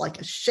girls like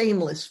a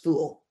shameless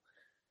fool.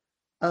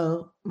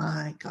 Oh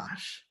my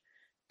gosh.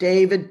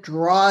 David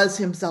draws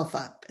himself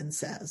up and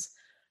says,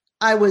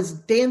 I was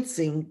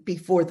dancing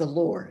before the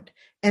Lord,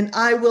 and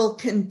I will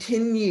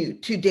continue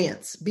to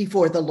dance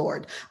before the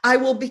Lord. I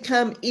will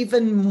become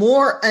even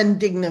more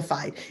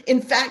undignified.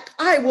 In fact,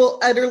 I will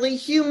utterly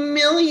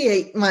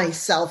humiliate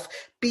myself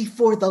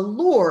before the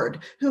Lord,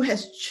 who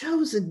has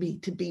chosen me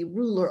to be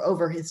ruler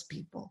over his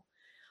people.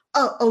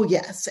 Oh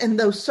yes, and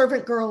those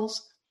servant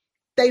girls,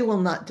 they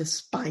will not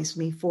despise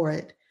me for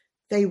it.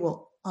 They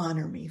will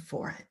honor me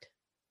for it.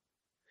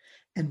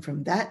 And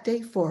from that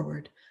day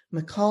forward,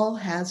 Michal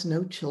has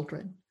no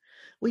children.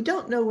 We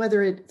don't know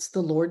whether it's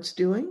the Lord's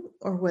doing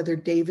or whether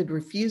David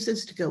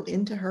refuses to go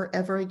into her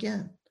ever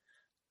again.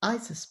 I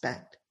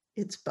suspect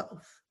it's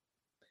both.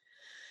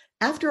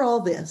 After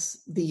all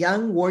this, the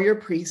young warrior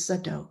priest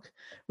Zadok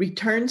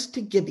returns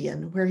to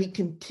Gibeon, where he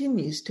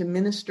continues to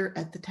minister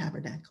at the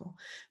tabernacle,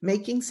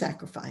 making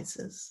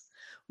sacrifices,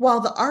 while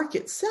the ark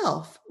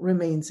itself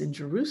remains in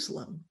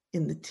Jerusalem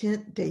in the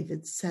tent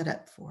David set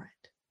up for it.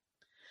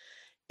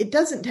 It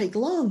doesn't take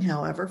long,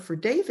 however, for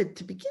David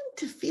to begin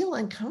to feel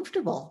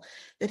uncomfortable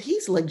that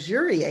he's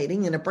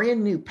luxuriating in a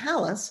brand new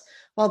palace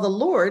while the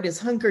Lord is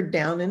hunkered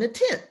down in a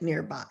tent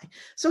nearby.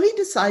 So he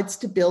decides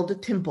to build a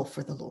temple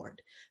for the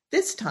Lord.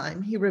 This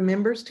time he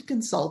remembers to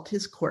consult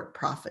his court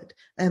prophet,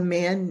 a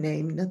man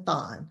named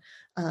Nathan.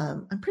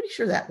 I'm pretty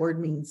sure that word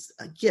means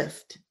a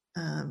gift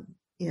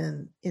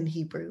in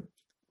Hebrew.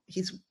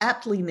 He's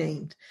aptly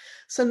named.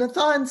 So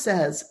Nathan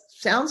says,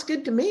 sounds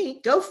good to me,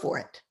 go for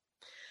it.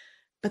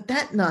 But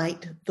that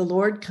night, the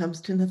Lord comes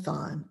to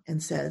Nathan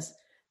and says,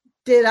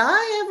 did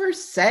I ever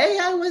say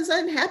I was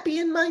unhappy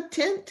in my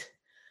tent?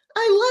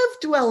 I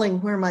love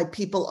dwelling where my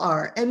people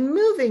are and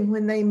moving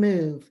when they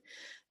move.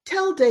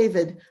 Tell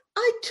David,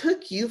 I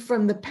took you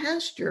from the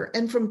pasture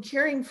and from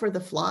caring for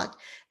the flock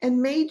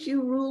and made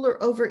you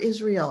ruler over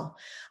Israel.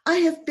 I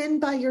have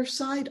been by your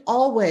side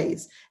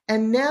always,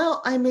 and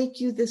now I make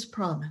you this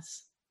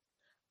promise.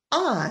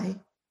 I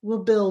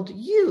will build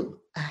you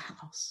a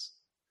house.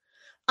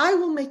 I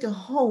will make a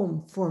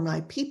home for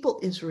my people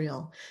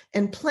Israel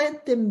and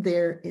plant them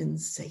there in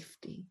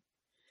safety.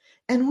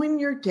 And when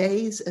your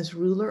days as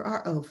ruler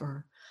are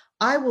over,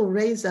 I will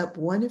raise up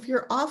one of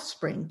your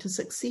offspring to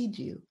succeed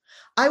you.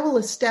 I will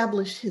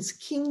establish his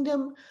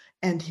kingdom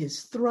and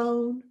his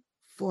throne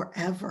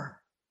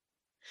forever.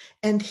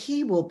 And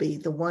he will be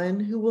the one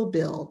who will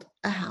build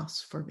a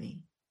house for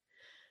me.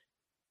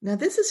 Now,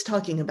 this is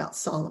talking about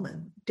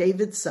Solomon,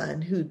 David's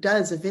son, who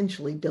does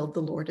eventually build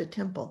the Lord a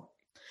temple.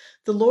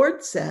 The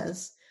Lord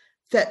says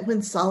that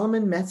when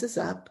Solomon messes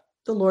up,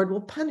 the Lord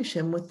will punish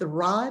him with the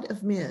rod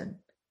of men,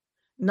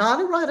 not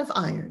a rod of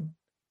iron,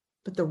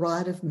 but the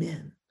rod of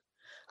men.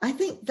 I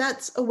think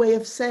that's a way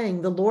of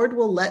saying the Lord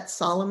will let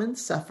Solomon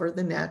suffer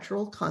the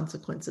natural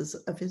consequences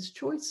of his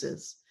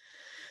choices.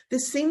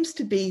 This seems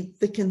to be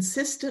the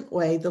consistent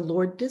way the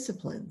Lord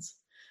disciplines,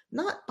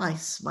 not by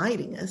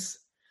smiting us,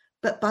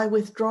 but by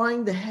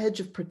withdrawing the hedge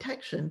of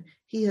protection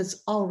he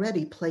has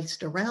already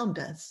placed around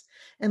us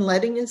and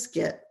letting us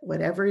get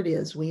whatever it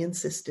is we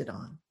insisted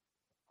on.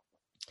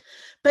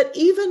 But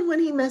even when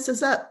he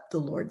messes up, the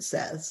Lord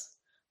says,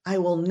 I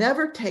will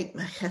never take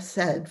my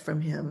chesed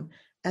from him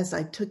as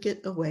I took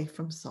it away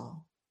from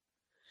Saul.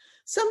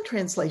 Some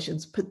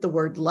translations put the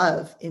word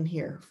love in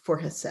here for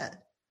chesed,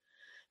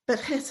 but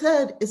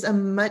chesed is a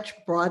much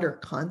broader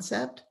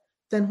concept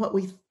than what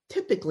we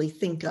typically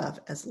think of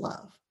as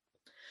love.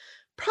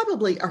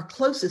 Probably our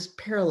closest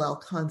parallel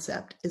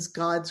concept is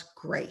God's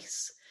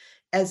grace,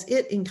 as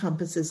it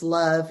encompasses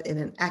love in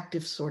an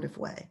active sort of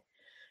way.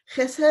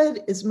 Chesed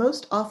is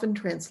most often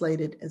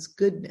translated as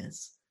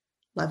goodness,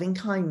 loving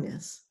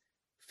kindness,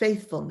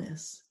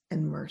 faithfulness,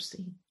 and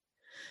mercy.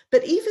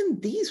 But even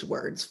these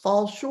words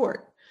fall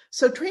short,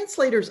 so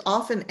translators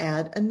often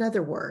add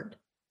another word,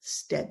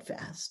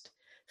 steadfast.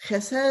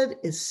 Chesed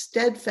is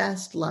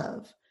steadfast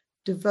love,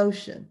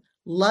 devotion,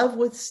 love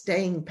with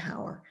staying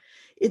power.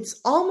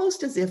 It's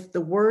almost as if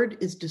the word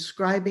is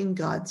describing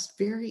God's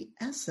very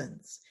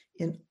essence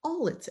in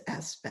all its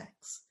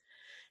aspects.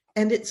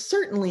 And it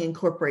certainly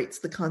incorporates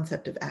the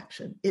concept of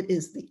action. It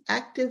is the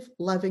active,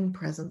 loving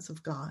presence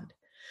of God.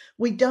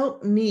 We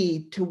don't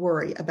need to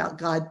worry about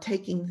God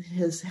taking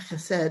his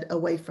chesed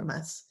away from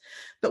us,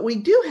 but we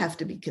do have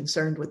to be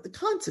concerned with the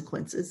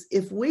consequences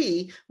if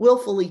we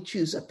willfully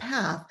choose a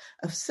path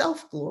of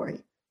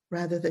self-glory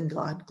rather than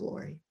God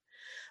glory.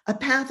 a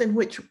path in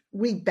which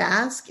we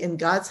bask in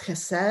God's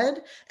chesed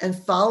and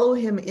follow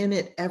him in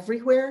it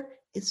everywhere,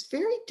 is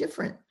very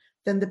different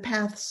than the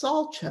path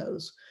Saul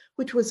chose,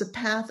 which was a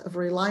path of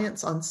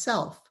reliance on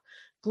self,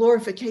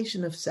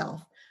 glorification of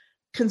self,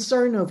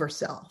 concern over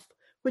self,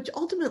 which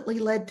ultimately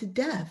led to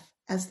death,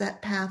 as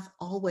that path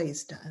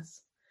always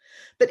does.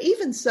 But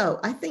even so,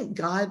 I think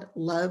God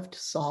loved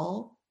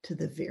Saul to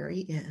the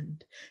very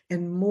end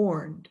and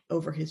mourned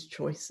over his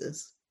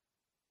choices.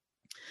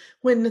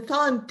 When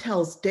Nathan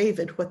tells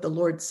David what the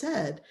Lord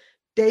said,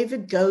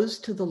 David goes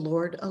to the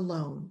Lord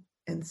alone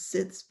and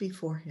sits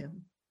before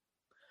him.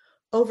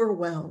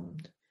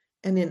 Overwhelmed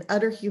and in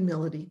utter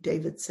humility,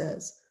 David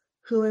says,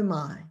 "Who am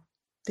I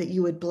that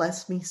you would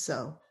bless me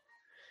so?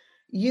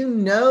 You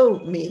know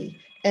me,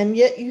 and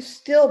yet you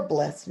still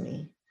bless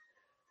me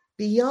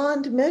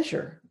beyond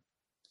measure.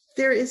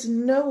 There is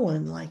no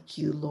one like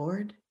you,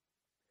 Lord.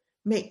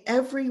 May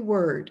every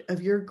word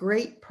of your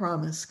great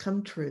promise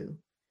come true,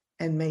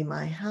 and may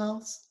my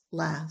house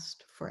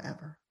last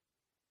forever."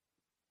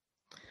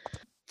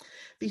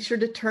 Be sure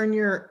to turn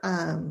your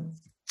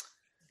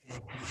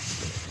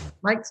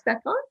mics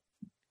back on,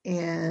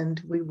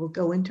 and we will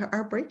go into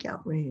our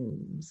breakout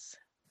rooms.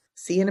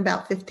 See you in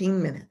about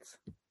 15 minutes.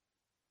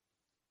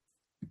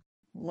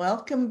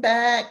 Welcome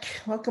back.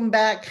 Welcome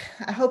back.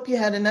 I hope you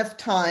had enough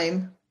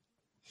time.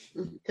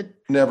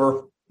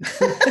 Never.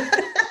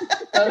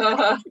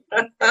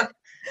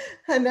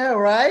 I know,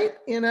 right?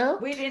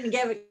 We didn't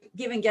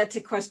even get to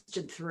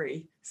question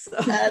 3. So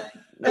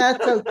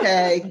that's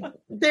okay.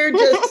 They're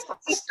just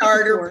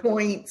starter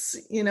points.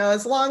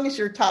 As long as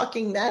you're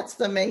talking, that's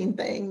the main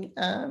thing.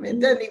 It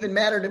doesn't even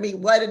matter to me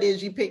what it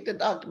is you picked and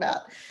talked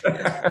about.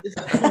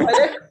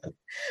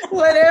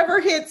 Whatever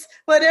hits,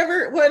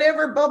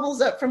 whatever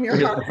bubbles up from your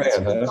heart as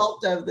a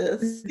result of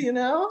this,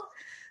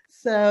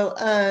 So,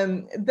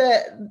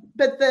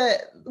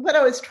 what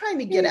I was trying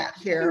to get at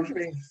here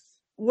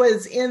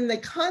was in the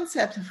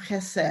concept of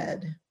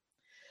chesed.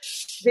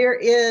 There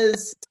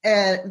is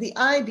the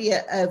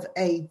idea of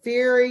a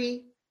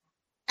very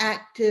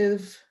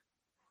active,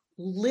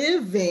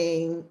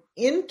 living,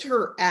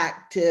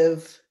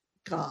 interactive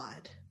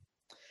God.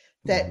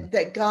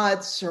 That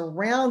God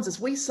surrounds us.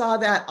 We saw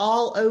that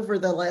all over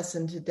the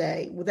lesson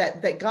today,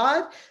 that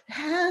God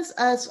has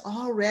us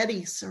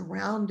already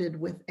surrounded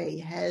with a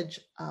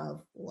hedge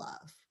of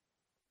love.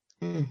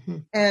 Mm-hmm.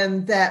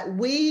 And that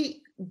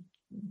we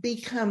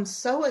become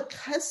so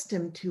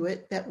accustomed to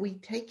it that we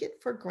take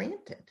it for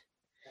granted.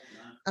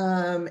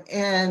 And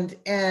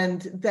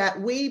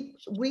that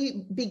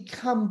we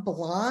become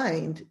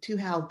blind to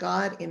how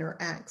God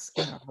interacts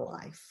in our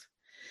life.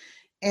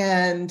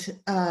 And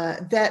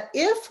that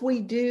if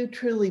we do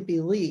truly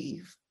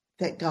believe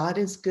that God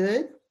is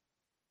good,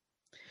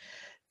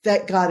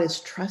 that God is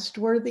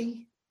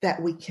trustworthy,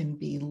 that we can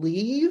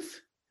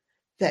believe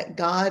that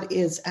God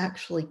is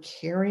actually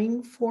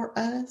caring for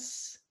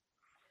us,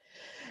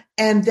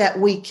 and that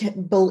we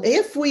can,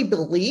 if we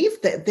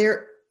believe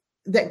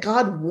that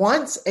God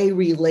wants a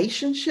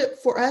relationship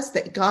for us,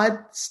 that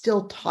God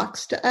still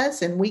talks to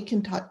us and we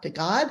can talk to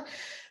God,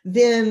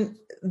 then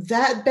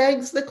that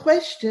begs the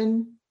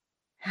question,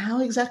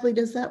 how exactly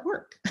does that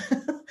work?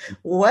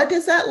 What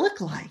does that look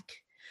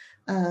like?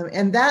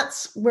 And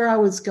that's where I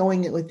was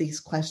going with these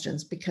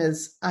questions,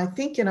 because I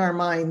think in our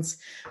minds,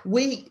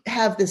 we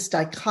have this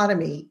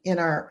dichotomy in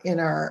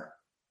our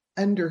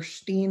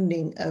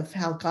understanding of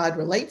how God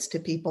relates to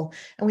people.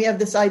 And we have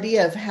this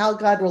idea of how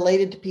God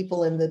related to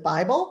people in the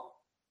Bible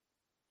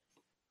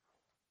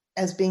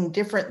as being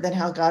different than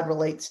how God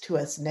relates to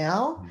us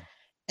now.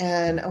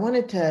 And I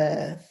wanted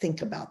to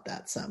think about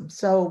that some.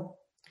 So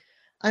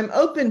I'm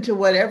open to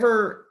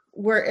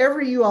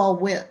wherever you all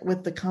went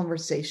with the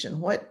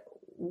conversation.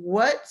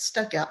 What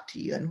stuck out to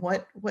you, and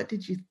what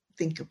did you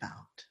think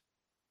about?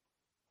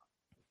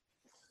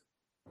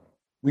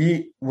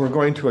 We were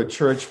going to a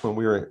church when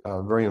we were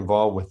very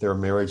involved with their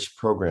marriage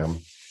program.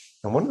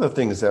 And one of the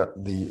things that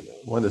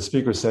one of the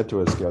speakers said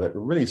to us, Gail, that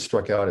really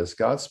struck out is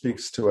God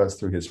speaks to us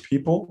through his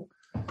people,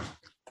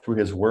 through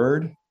his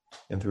word,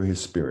 and through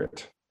his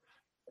spirit.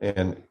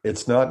 And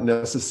it's not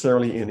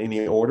necessarily in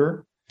any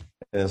order,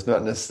 and it's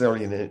not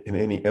necessarily in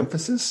any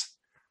emphasis,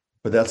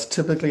 but that's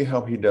typically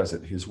how he does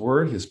it: his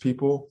word, his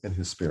people, and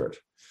his spirit.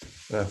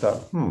 And I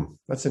thought,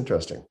 that's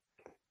interesting.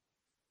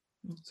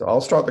 So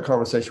I'll start the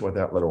conversation with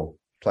that little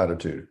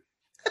platitude.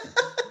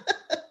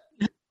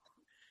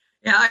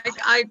 Yeah,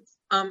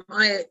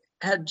 I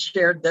had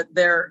shared that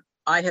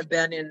I have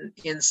been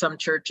in some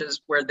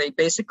churches where they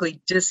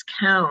basically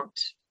discount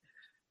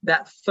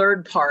that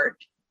third part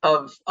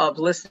of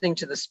listening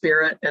to the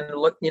spirit and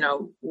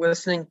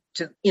listening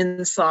to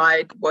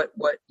inside what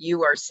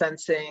you are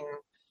sensing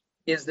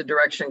is the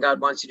direction God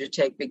wants you to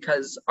take,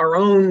 because our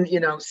own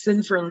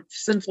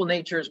sinful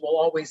natures will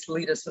always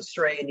lead us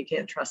astray, and you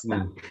can't trust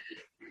that.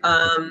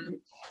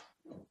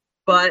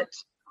 But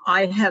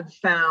I have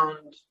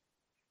found,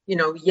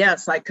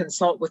 yes, I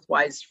consult with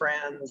wise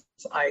friends.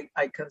 I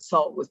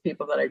consult with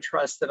people that I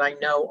trust, that I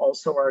know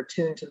also are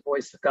attuned to the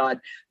voice of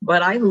God.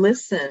 But I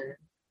listen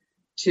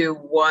to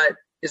what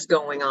is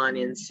going on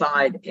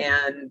inside,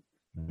 and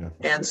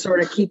Yeah.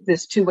 sort of keep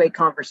this two-way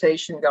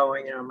conversation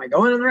going. You know, am I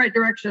going in the right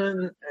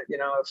direction? You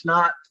know, if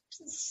not,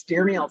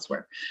 steer me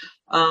elsewhere.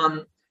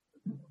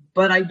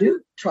 But I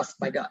do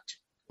trust my gut.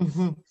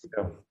 Mhm.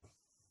 Yeah.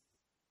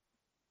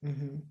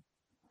 Mhm.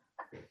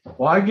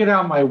 Well, I get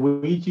out my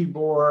Ouija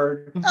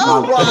board.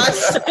 Oh,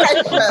 Ross.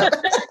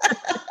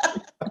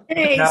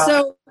 Hey, No,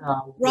 so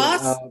no,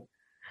 Ross?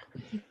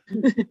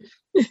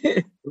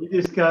 we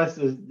discussed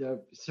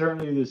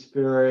certainly the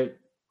spirit,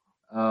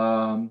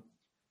 and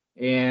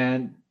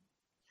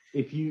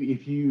if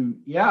you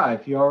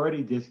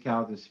already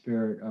discount the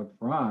spirit up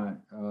front,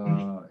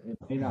 it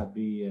may not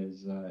be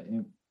as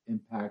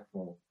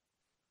impactful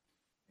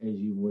as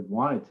you would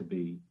want it to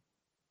be.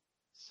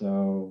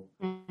 So,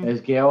 as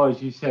Gail,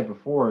 as you said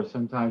before,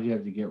 sometimes you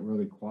have to get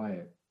really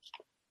quiet.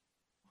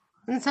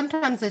 And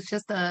sometimes it's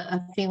just a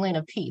feeling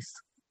of peace.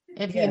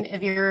 If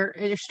you're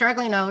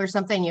struggling over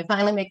something, you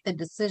finally make the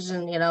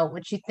decision, you know,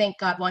 what you think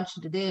God wants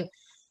you to do,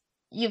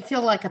 you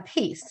feel like a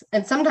peace.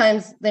 And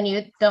sometimes then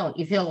you don't.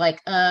 You feel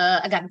like,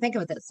 I got to think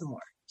about this some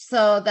more.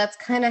 So that's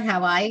kind of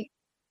how I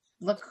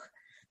look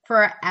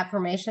for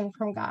affirmation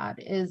from God,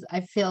 is I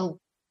feel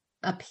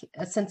a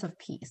sense of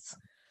peace.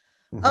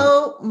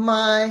 Oh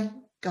my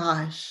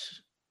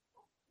gosh.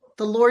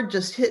 The Lord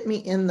just hit me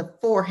in the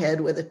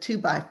forehead with a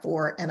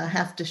 2x4, and I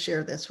have to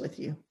share this with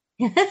you.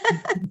 I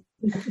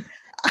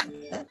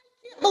can't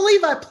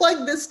believe I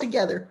plugged this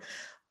together.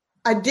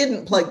 I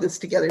didn't plug this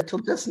together till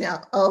just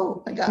now.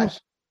 Oh my gosh.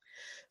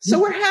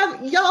 So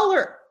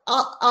y'all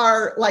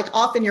are like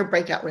off in your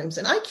breakout rooms,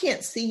 and I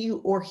can't see you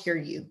or hear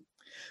you.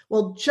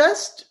 Well,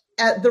 just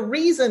at the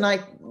reason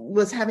I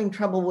was having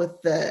trouble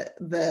with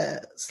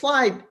the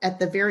slide at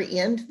the very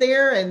end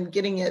there and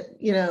getting it,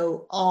 you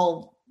know,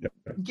 all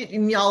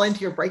getting y'all into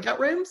your breakout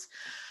rooms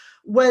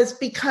was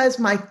because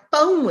my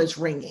phone was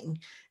ringing.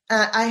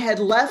 I had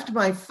left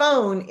my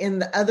phone in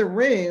the other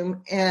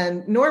room,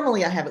 and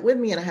normally I have it with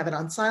me and I have it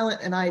on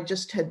silent, and I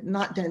just had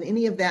not done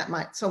any of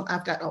that. So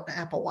I've got an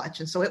Apple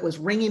Watch, and so it was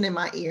ringing in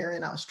my ear,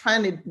 and I was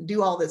trying to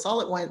do all this all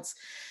at once.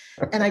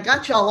 And I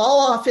got y'all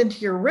all off into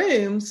your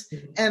rooms,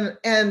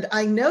 and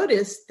I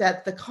noticed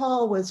that the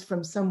call was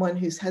from someone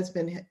whose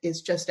husband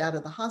is just out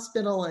of the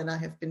hospital, and I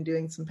have been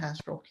doing some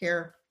pastoral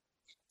care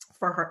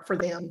for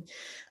them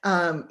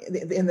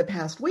in the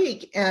past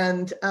week.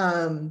 And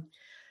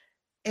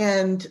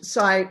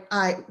so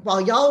I while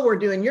y'all were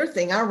doing your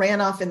thing, I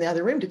ran off in the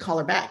other room to call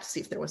her back to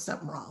see if there was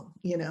something wrong,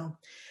 you know.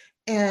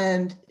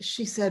 And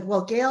she said,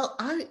 "Well, Gail,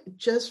 I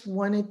just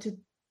wanted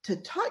to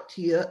talk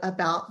to you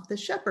about the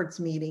Shepherds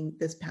meeting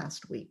this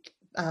past week."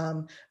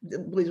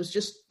 It was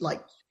just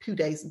like 2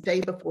 days, day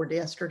before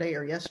yesterday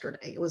or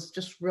yesterday. It was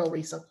just real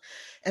recent.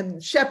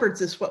 And Shepherds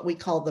is what we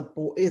call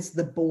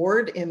the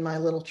board in my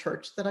little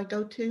church that I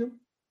go to.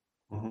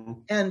 Mm-hmm.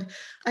 And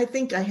I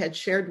think I had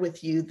shared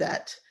with you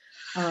that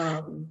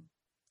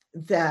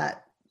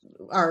that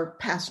our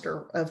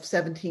pastor of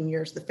 17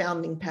 years, the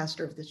founding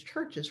pastor of this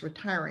church, is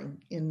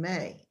retiring in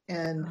May.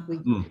 And we,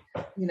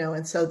 you know,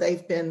 and so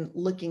they've been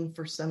looking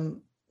for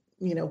some,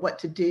 you know, what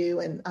to do.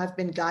 And I've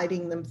been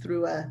guiding them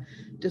through a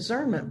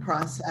discernment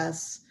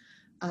process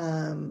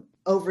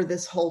over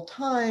this whole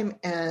time.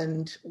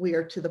 And we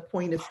are to the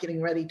point of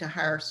getting ready to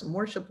hire a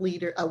worship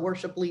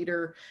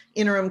leader,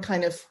 interim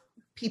kind of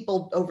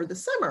people over the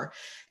summer.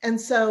 And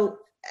so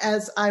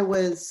as I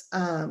was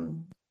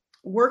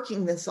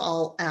working this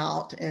all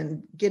out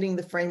and getting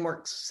the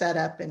frameworks set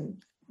up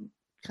and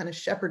kind of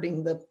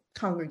shepherding the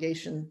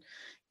congregation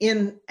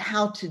in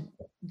how to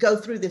go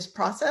through this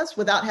process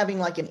without having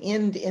like an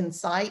end in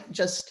sight,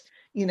 just,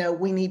 you know,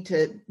 we need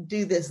to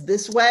do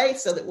this way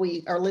so that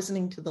we are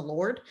listening to the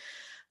Lord.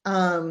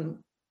 As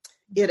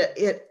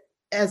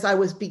I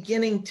was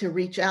beginning to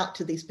reach out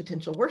to these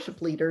potential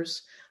worship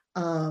leaders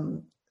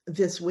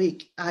this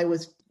week, I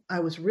was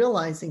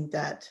realizing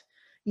that,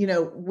 you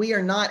know, we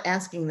are not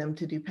asking them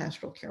to do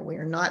pastoral care. We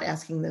are not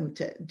asking them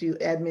to do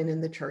admin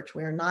in the church.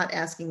 We are not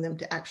asking them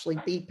to actually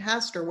be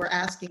pastor. We're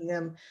asking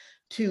them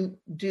to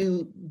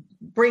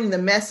bring the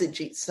message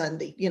each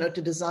Sunday, you know,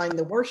 to design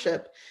the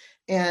worship,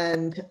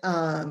 and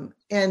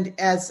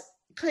as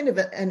kind of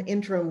an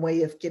interim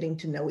way of getting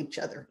to know each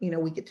other. You know,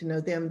 we get to know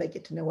them, they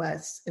get to know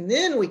us, and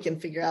then we can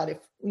figure out if,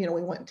 you know,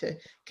 we want to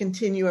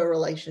continue a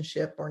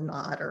relationship or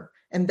not,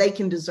 and they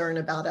can discern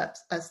about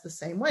us the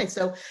same way.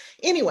 So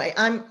anyway,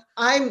 I'm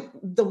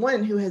the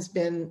one who has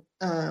been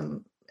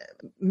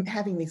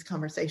having these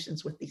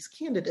conversations with these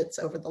candidates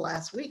over the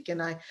last week.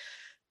 And I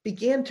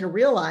began to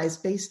realize,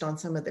 based on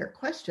some of their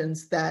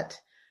questions, that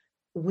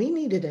we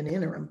needed an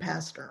interim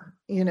pastor.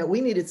 You know,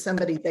 we needed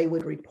somebody they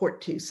would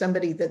report to,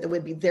 somebody that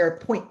would be their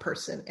point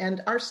person.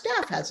 And our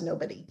staff has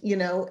nobody, you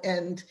know,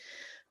 and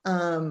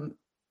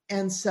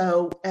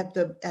so at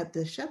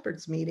the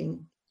Shepherds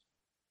meeting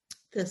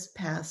this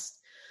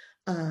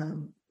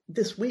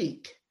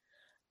week,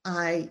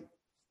 I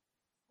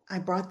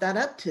brought that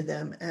up to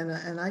them,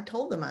 and I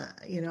told them,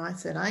 I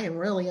said, I am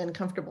really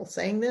uncomfortable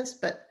saying this,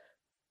 but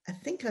I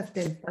think I've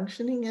been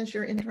functioning as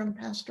your interim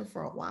pastor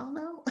for a while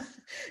now.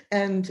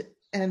 And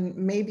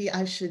maybe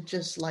I should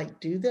just like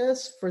do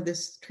this for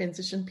this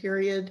transition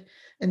period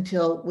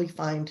until we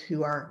find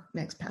who our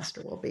next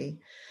pastor will be.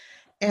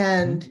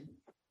 And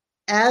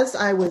as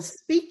I was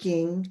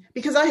speaking,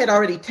 because I had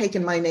already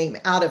taken my name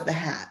out of the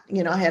hat,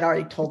 I had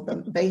already told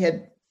them, they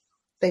had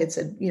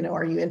said,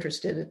 are you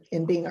interested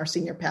in being our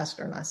senior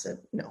pastor? And I said,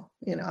 no,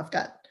 I've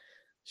got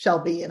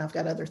Shelby and I've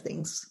got other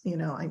things,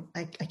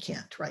 I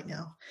can't right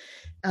now.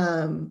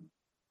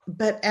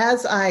 But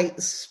as I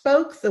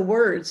spoke the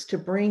words to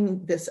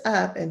bring this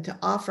up and to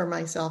offer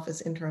myself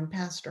as interim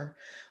pastor,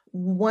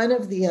 one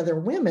of the other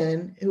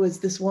women, who was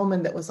this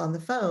woman that was on the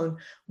phone,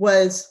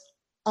 was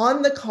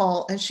on the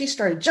call, and she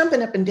started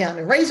jumping up and down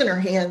and raising her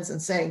hands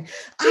and saying,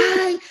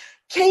 I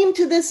came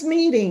to this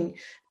meeting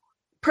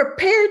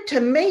prepared to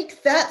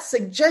make that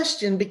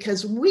suggestion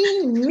because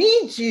we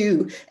need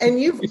you, and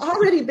you've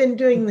already been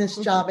doing this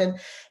job.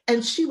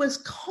 And she was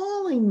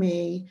calling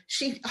me.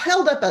 She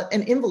held up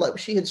an envelope.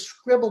 She had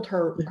scribbled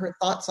her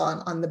thoughts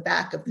on the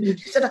back of it.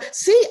 She said,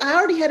 see, I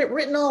already had it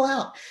written all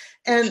out.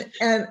 And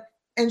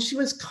she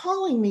was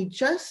calling me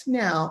just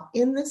now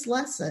in this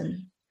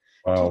lesson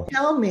to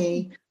tell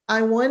me,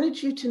 I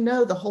wanted you to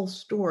know the whole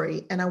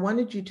story. And I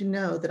wanted you to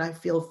know that I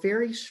feel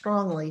very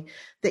strongly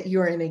that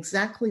you're in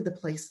exactly the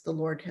place the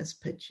Lord has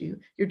put you.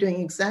 You're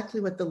doing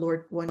exactly what the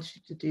Lord wants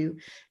you to do.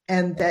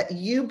 And that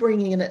you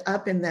bringing it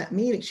up in that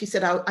meeting, she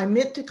said, I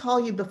meant to call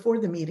you before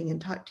the meeting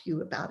and talk to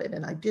you about it,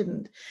 and I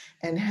didn't.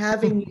 And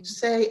having you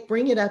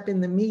bring it up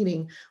in the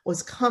meeting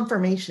was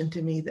confirmation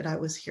to me that I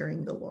was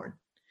hearing the Lord.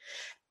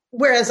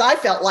 Whereas I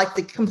felt like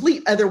the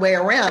complete other way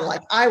around,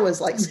 like I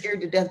was like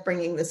scared to death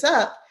bringing this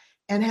up.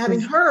 And having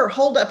her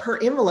hold up her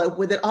envelope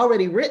with it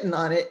already written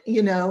on it,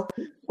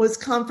 was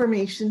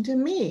confirmation to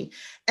me.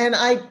 And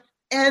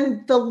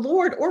the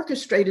Lord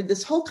orchestrated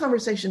this whole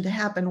conversation to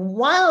happen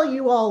while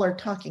you all are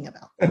talking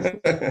about this.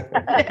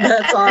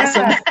 That's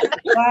awesome.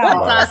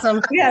 Wow. That's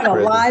awesome. We had a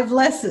live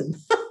lesson.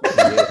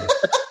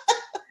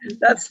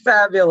 That's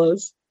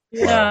fabulous.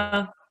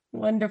 Yeah.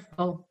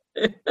 Wonderful.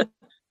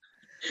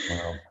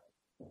 Wow.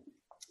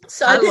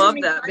 So I didn't love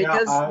mean- that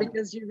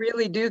because you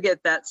really do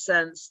get that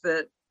sense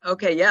that,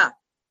 okay, yeah,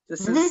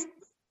 this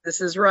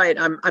is right.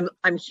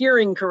 I'm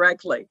hearing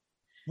correctly.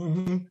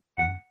 And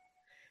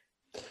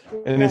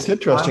it's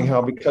interesting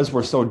how, because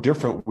we're so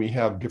different, we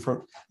have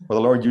the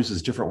Lord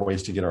uses different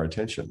ways to get our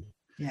attention.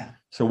 Yeah.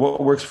 So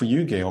what works for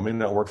you, Gail, may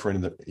not work for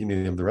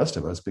any of the rest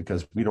of us,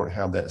 because we don't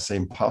have that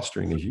same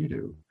posturing as you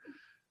do.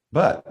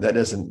 But that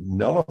doesn't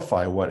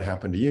nullify what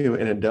happened to you,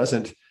 and it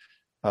doesn't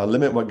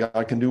limit what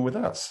God can do with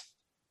us.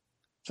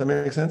 Does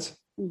that make sense?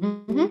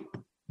 Mm-hmm.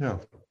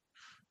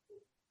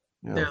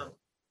 Yeah.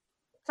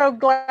 So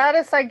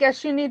Gladys, I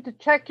guess you need to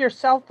check your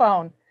cell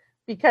phone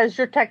because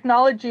your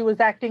technology was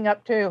acting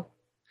up too.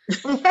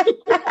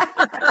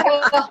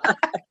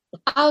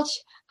 I'll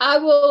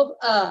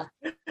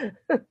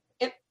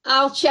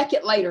check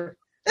it later.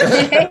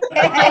 It's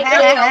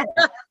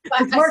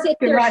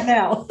working right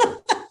now.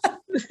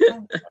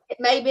 It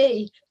may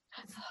be.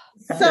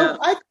 So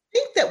I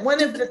think that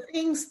one of the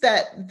things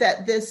that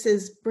this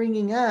is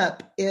bringing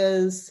up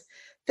is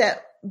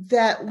that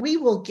we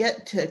will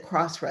get to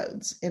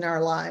crossroads in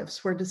our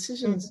lives where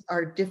decisions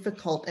are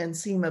difficult and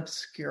seem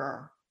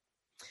obscure.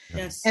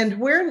 Yes.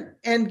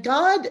 And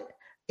God,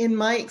 in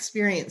my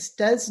experience,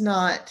 does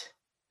not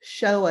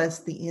show us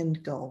the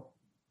end goal.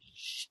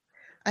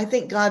 I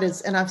think God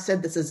is, and I've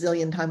said this a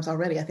zillion times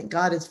already, I think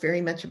God is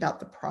very much about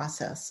the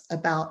process,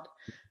 about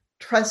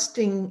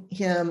trusting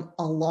him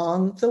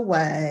along the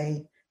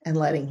way and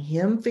letting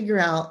him figure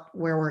out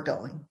where we're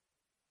going,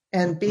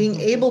 and being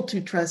able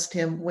to trust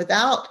him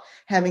without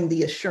having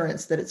the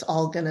assurance that it's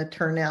all going to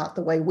turn out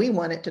the way we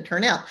want it to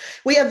turn out.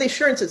 We have the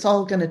assurance it's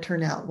all going to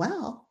turn out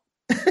well,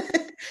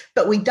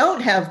 but we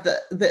don't have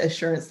the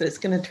assurance that it's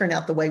going to turn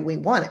out the way we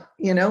want it,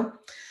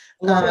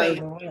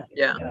 Right.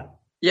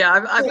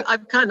 Yeah.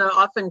 I've kind of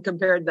often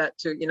compared that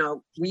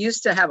to, we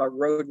used to have a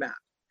roadmap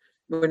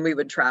when we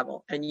would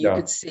travel, and you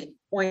could see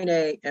point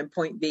A and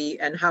point B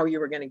and how you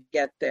were going to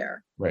get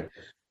there. Right.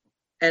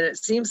 And it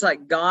seems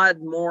like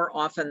God, more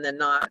often than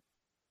not,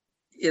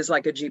 is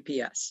like a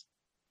GPS.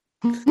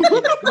 Go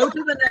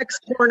to the next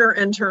corner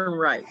and turn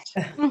right.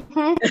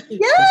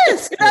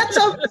 Yes, that's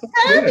a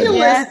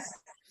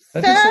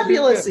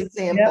fabulous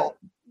example.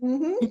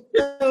 Mm-hmm.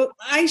 So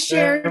I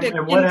shared it.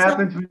 And what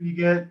happens when you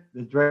get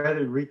the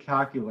dreaded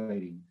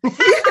recalculating? Isn't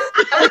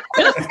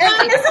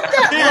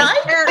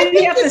that right? And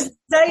you have to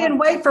stay and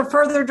wait for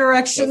further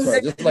directions.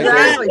 Right, just like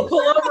exactly. Pull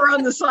over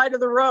on the side of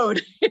the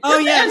road. Oh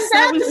yes,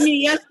 that was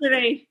me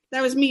yesterday.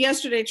 That was me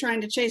yesterday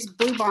trying to chase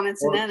bluebonnets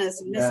in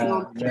Ennis and missing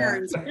all the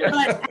turns.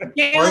 But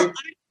Gail,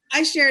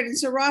 I shared, and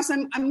so Ross,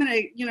 I'm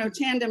gonna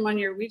tandem on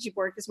your Ouija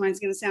board because mine's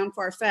gonna sound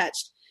far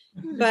fetched.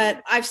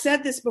 But I've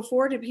said this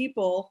before to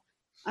people.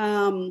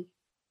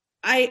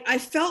 I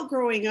felt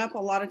growing up a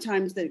lot of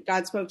times that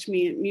God spoke to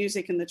me in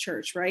music in the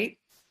church, right?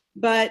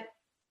 But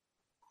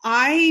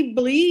I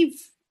believe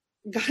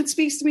God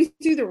speaks to me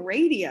through the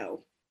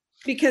radio,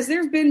 because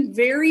there have been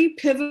very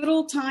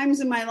pivotal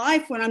times in my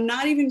life when I'm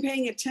not even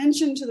paying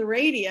attention to the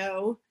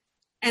radio,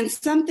 and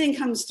something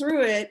comes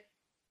through it,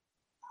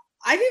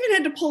 I've even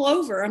had to pull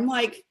over. I'm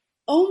like,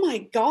 oh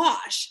my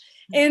gosh.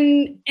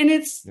 And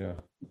it's,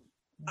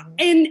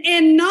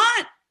 and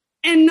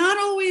not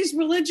always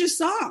religious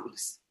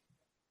songs.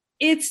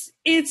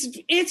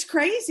 It's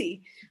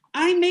crazy.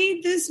 I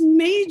made this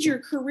major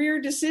career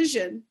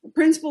decision. The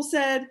principal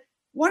said,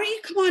 why don't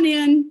you come on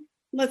in?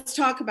 Let's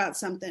talk about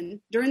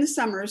something during the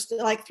summers,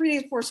 like 3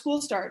 days before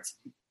school starts.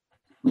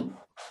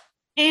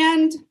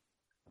 And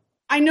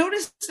I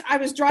noticed I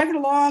was driving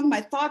along.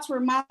 My thoughts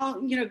were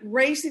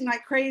racing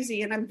like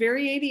crazy, and I'm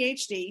very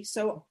ADHD,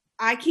 so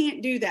I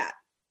can't do that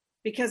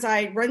because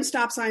I run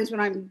stop signs when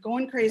I'm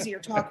going crazy or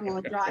talking while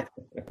I drive.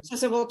 So I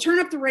said, well, turn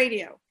up the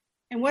radio.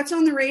 And what's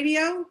on the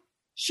radio?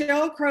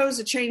 Sheryl Crow's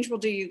 "A Change Will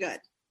Do You Good."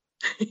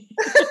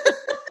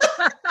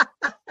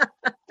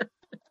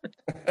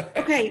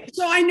 Okay,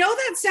 so I know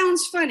that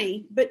sounds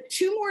funny, but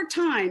 2 more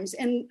times,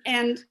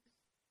 and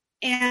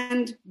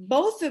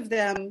both of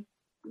them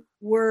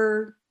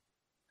were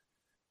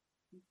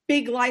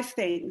big life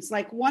things.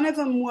 Like one of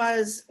them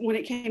was when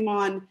it came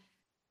on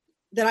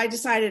that I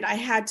decided I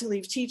had to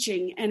leave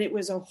teaching, and it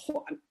was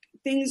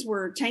things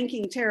were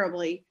tanking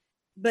terribly,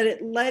 but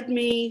it led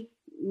me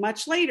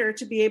much later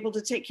to be able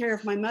to take care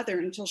of my mother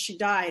until she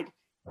died.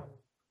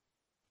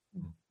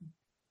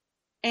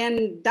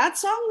 And that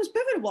song was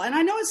pivotal. And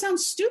I know it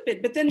sounds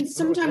stupid, but then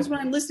sometimes when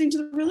I'm listening to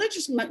the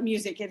religious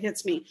music, it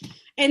hits me.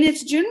 And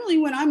it's generally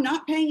when I'm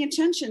not paying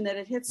attention that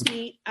it hits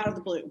me out of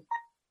the blue.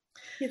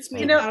 Hits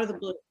me out of the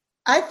blue.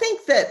 I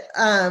think that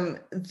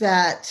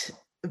that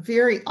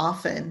very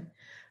often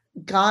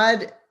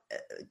God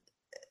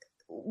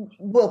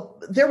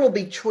there will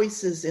be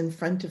choices in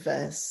front of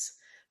us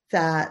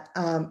that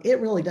it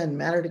really doesn't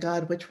matter to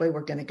God which way we're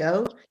going to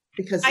go,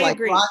 because like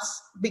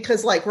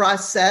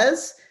Ross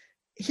says,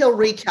 he'll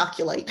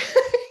recalculate.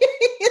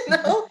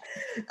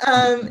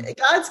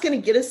 God's going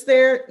to get us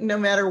there no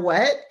matter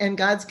what, and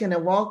God's going to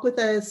walk with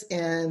us,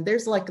 and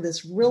there's like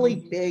this really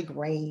big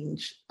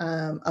range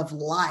of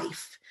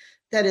life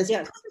that is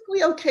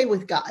perfectly okay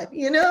with God,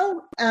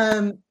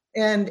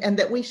 and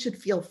that we should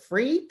feel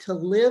free to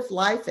live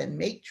life and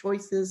make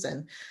choices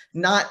and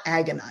not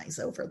agonize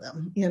over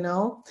them, And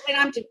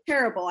I'm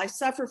terrible. I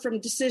suffer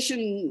from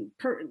decision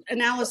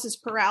analysis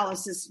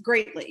paralysis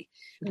greatly.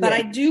 But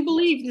I do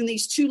believe in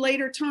these 2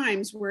 later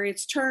times where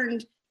it's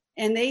turned,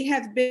 and they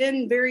have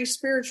been very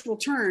spiritual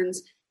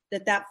turns,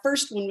 that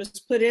first one was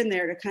put in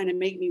there to kind of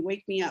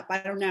wake me up. I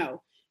don't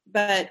know.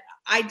 But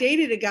I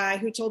dated a guy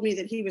who told me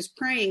that he was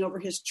praying over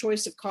his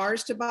choice of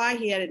cars to buy.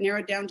 He had it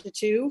narrowed down to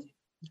 2.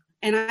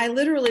 And I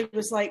literally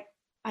was like,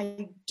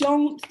 I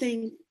don't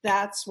think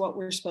that's what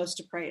we're supposed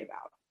to pray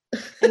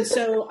about. And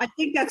so I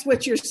think that's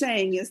what you're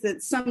saying, is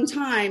that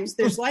sometimes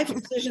there's life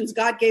decisions.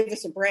 God gave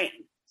us a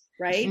brain,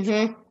 right?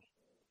 Mm-hmm.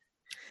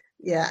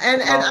 Yeah.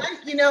 And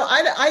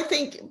I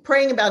think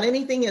praying about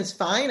anything is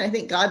fine. I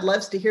think God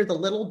loves to hear the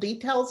little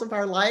details of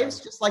our lives,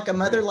 just like a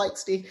mother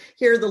likes to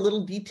hear the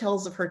little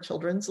details of her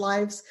children's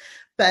lives.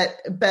 But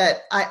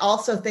I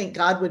also think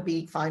God would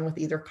be fine with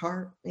either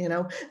car,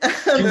 But,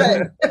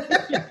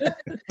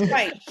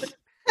 right.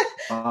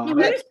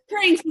 We're just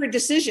praying for a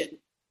decision.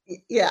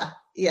 Yeah,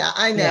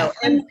 I know. Yeah.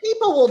 And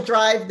people will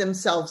drive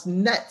themselves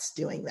nuts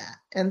doing that.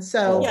 And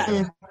so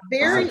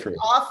very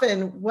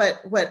often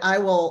what I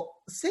will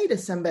say to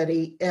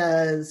somebody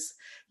is,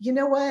 you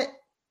know what?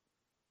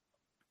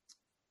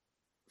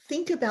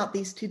 Think about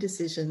these 2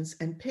 decisions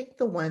and pick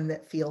the one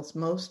that feels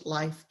most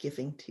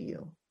life-giving to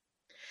you.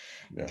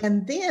 Yeah.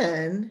 And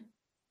then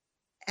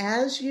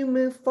as you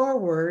move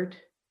forward,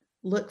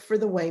 look for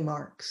the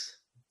waymarks.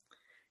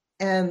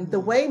 And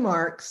the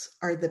waymarks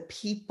are the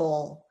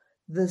people,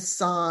 the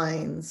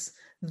signs,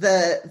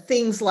 the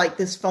things like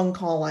this phone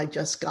call I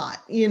just got,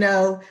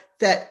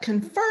 that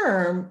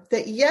confirm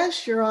that,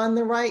 yes, you're on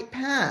the right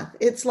path.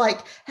 It's like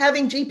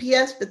having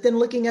GPS, but then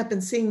looking up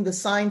and seeing the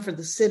sign for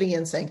the city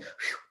and saying,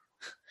 whew.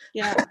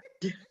 Yeah.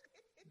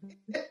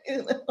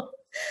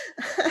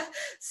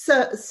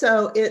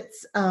 So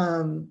it's,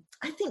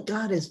 I think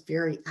God is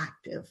very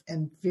active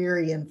and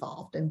very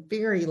involved and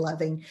very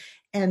loving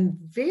and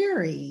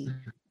very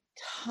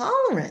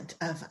tolerant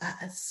of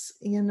us,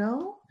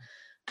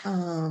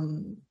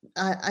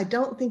 I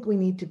don't think we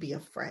need to be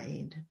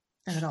afraid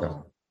at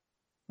all,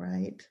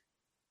 right?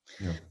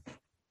 Yeah.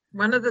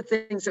 One of the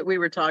things that we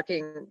were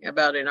talking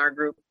about in our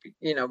group,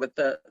 with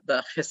the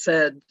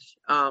Chesed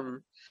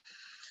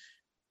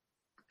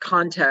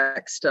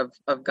context of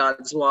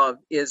God's love,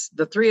 is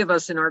the 3 of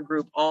us in our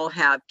group all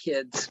have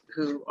kids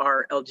who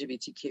are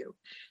LGBTQ,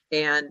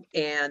 and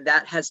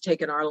that has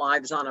taken our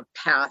lives on a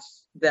path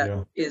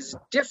that is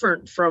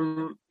different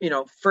from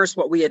first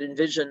what we had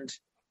envisioned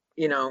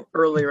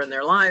earlier in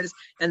their lives,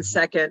 and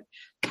second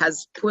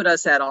has put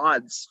us at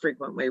odds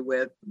frequently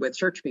with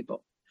church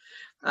people,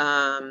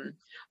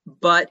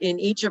 but in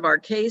each of our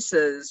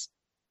cases,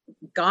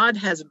 God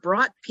has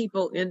brought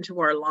people into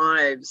our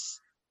lives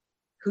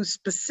who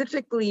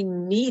specifically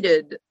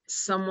needed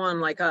someone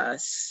like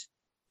us,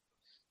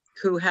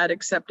 who had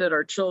accepted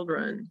our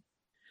children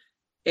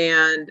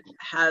and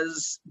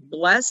has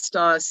blessed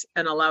us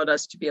and allowed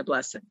us to be a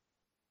blessing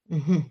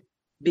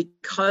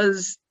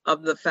because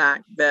of the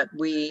fact that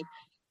we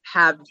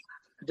have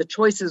the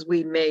choices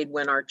we made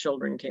when our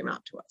children came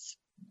out to us,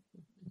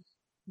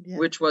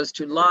 which was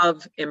to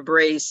love,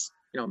 embrace,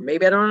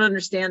 maybe I don't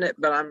understand it,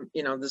 but I'm,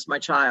 this is my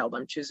child.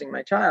 I'm choosing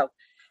my child.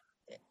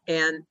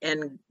 And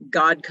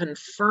God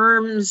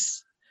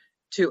confirms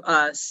to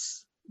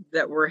us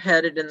that we're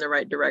headed in the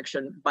right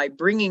direction by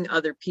bringing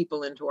other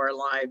people into our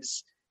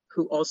lives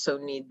who also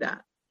need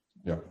that.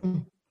 Yeah,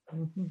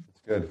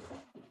 that's good.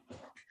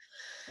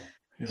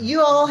 Yeah.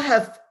 You all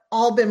have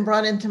all been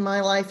brought into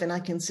my life, and I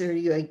consider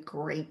you a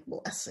great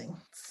blessing.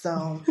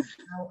 So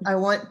I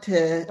want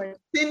to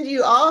send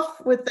you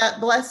off with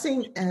that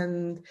blessing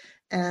and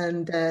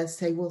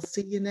say we'll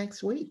see you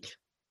next week.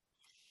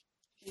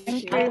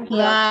 Thank you.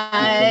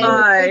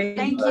 Bye.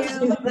 Thank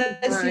you.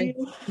 Bless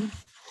you.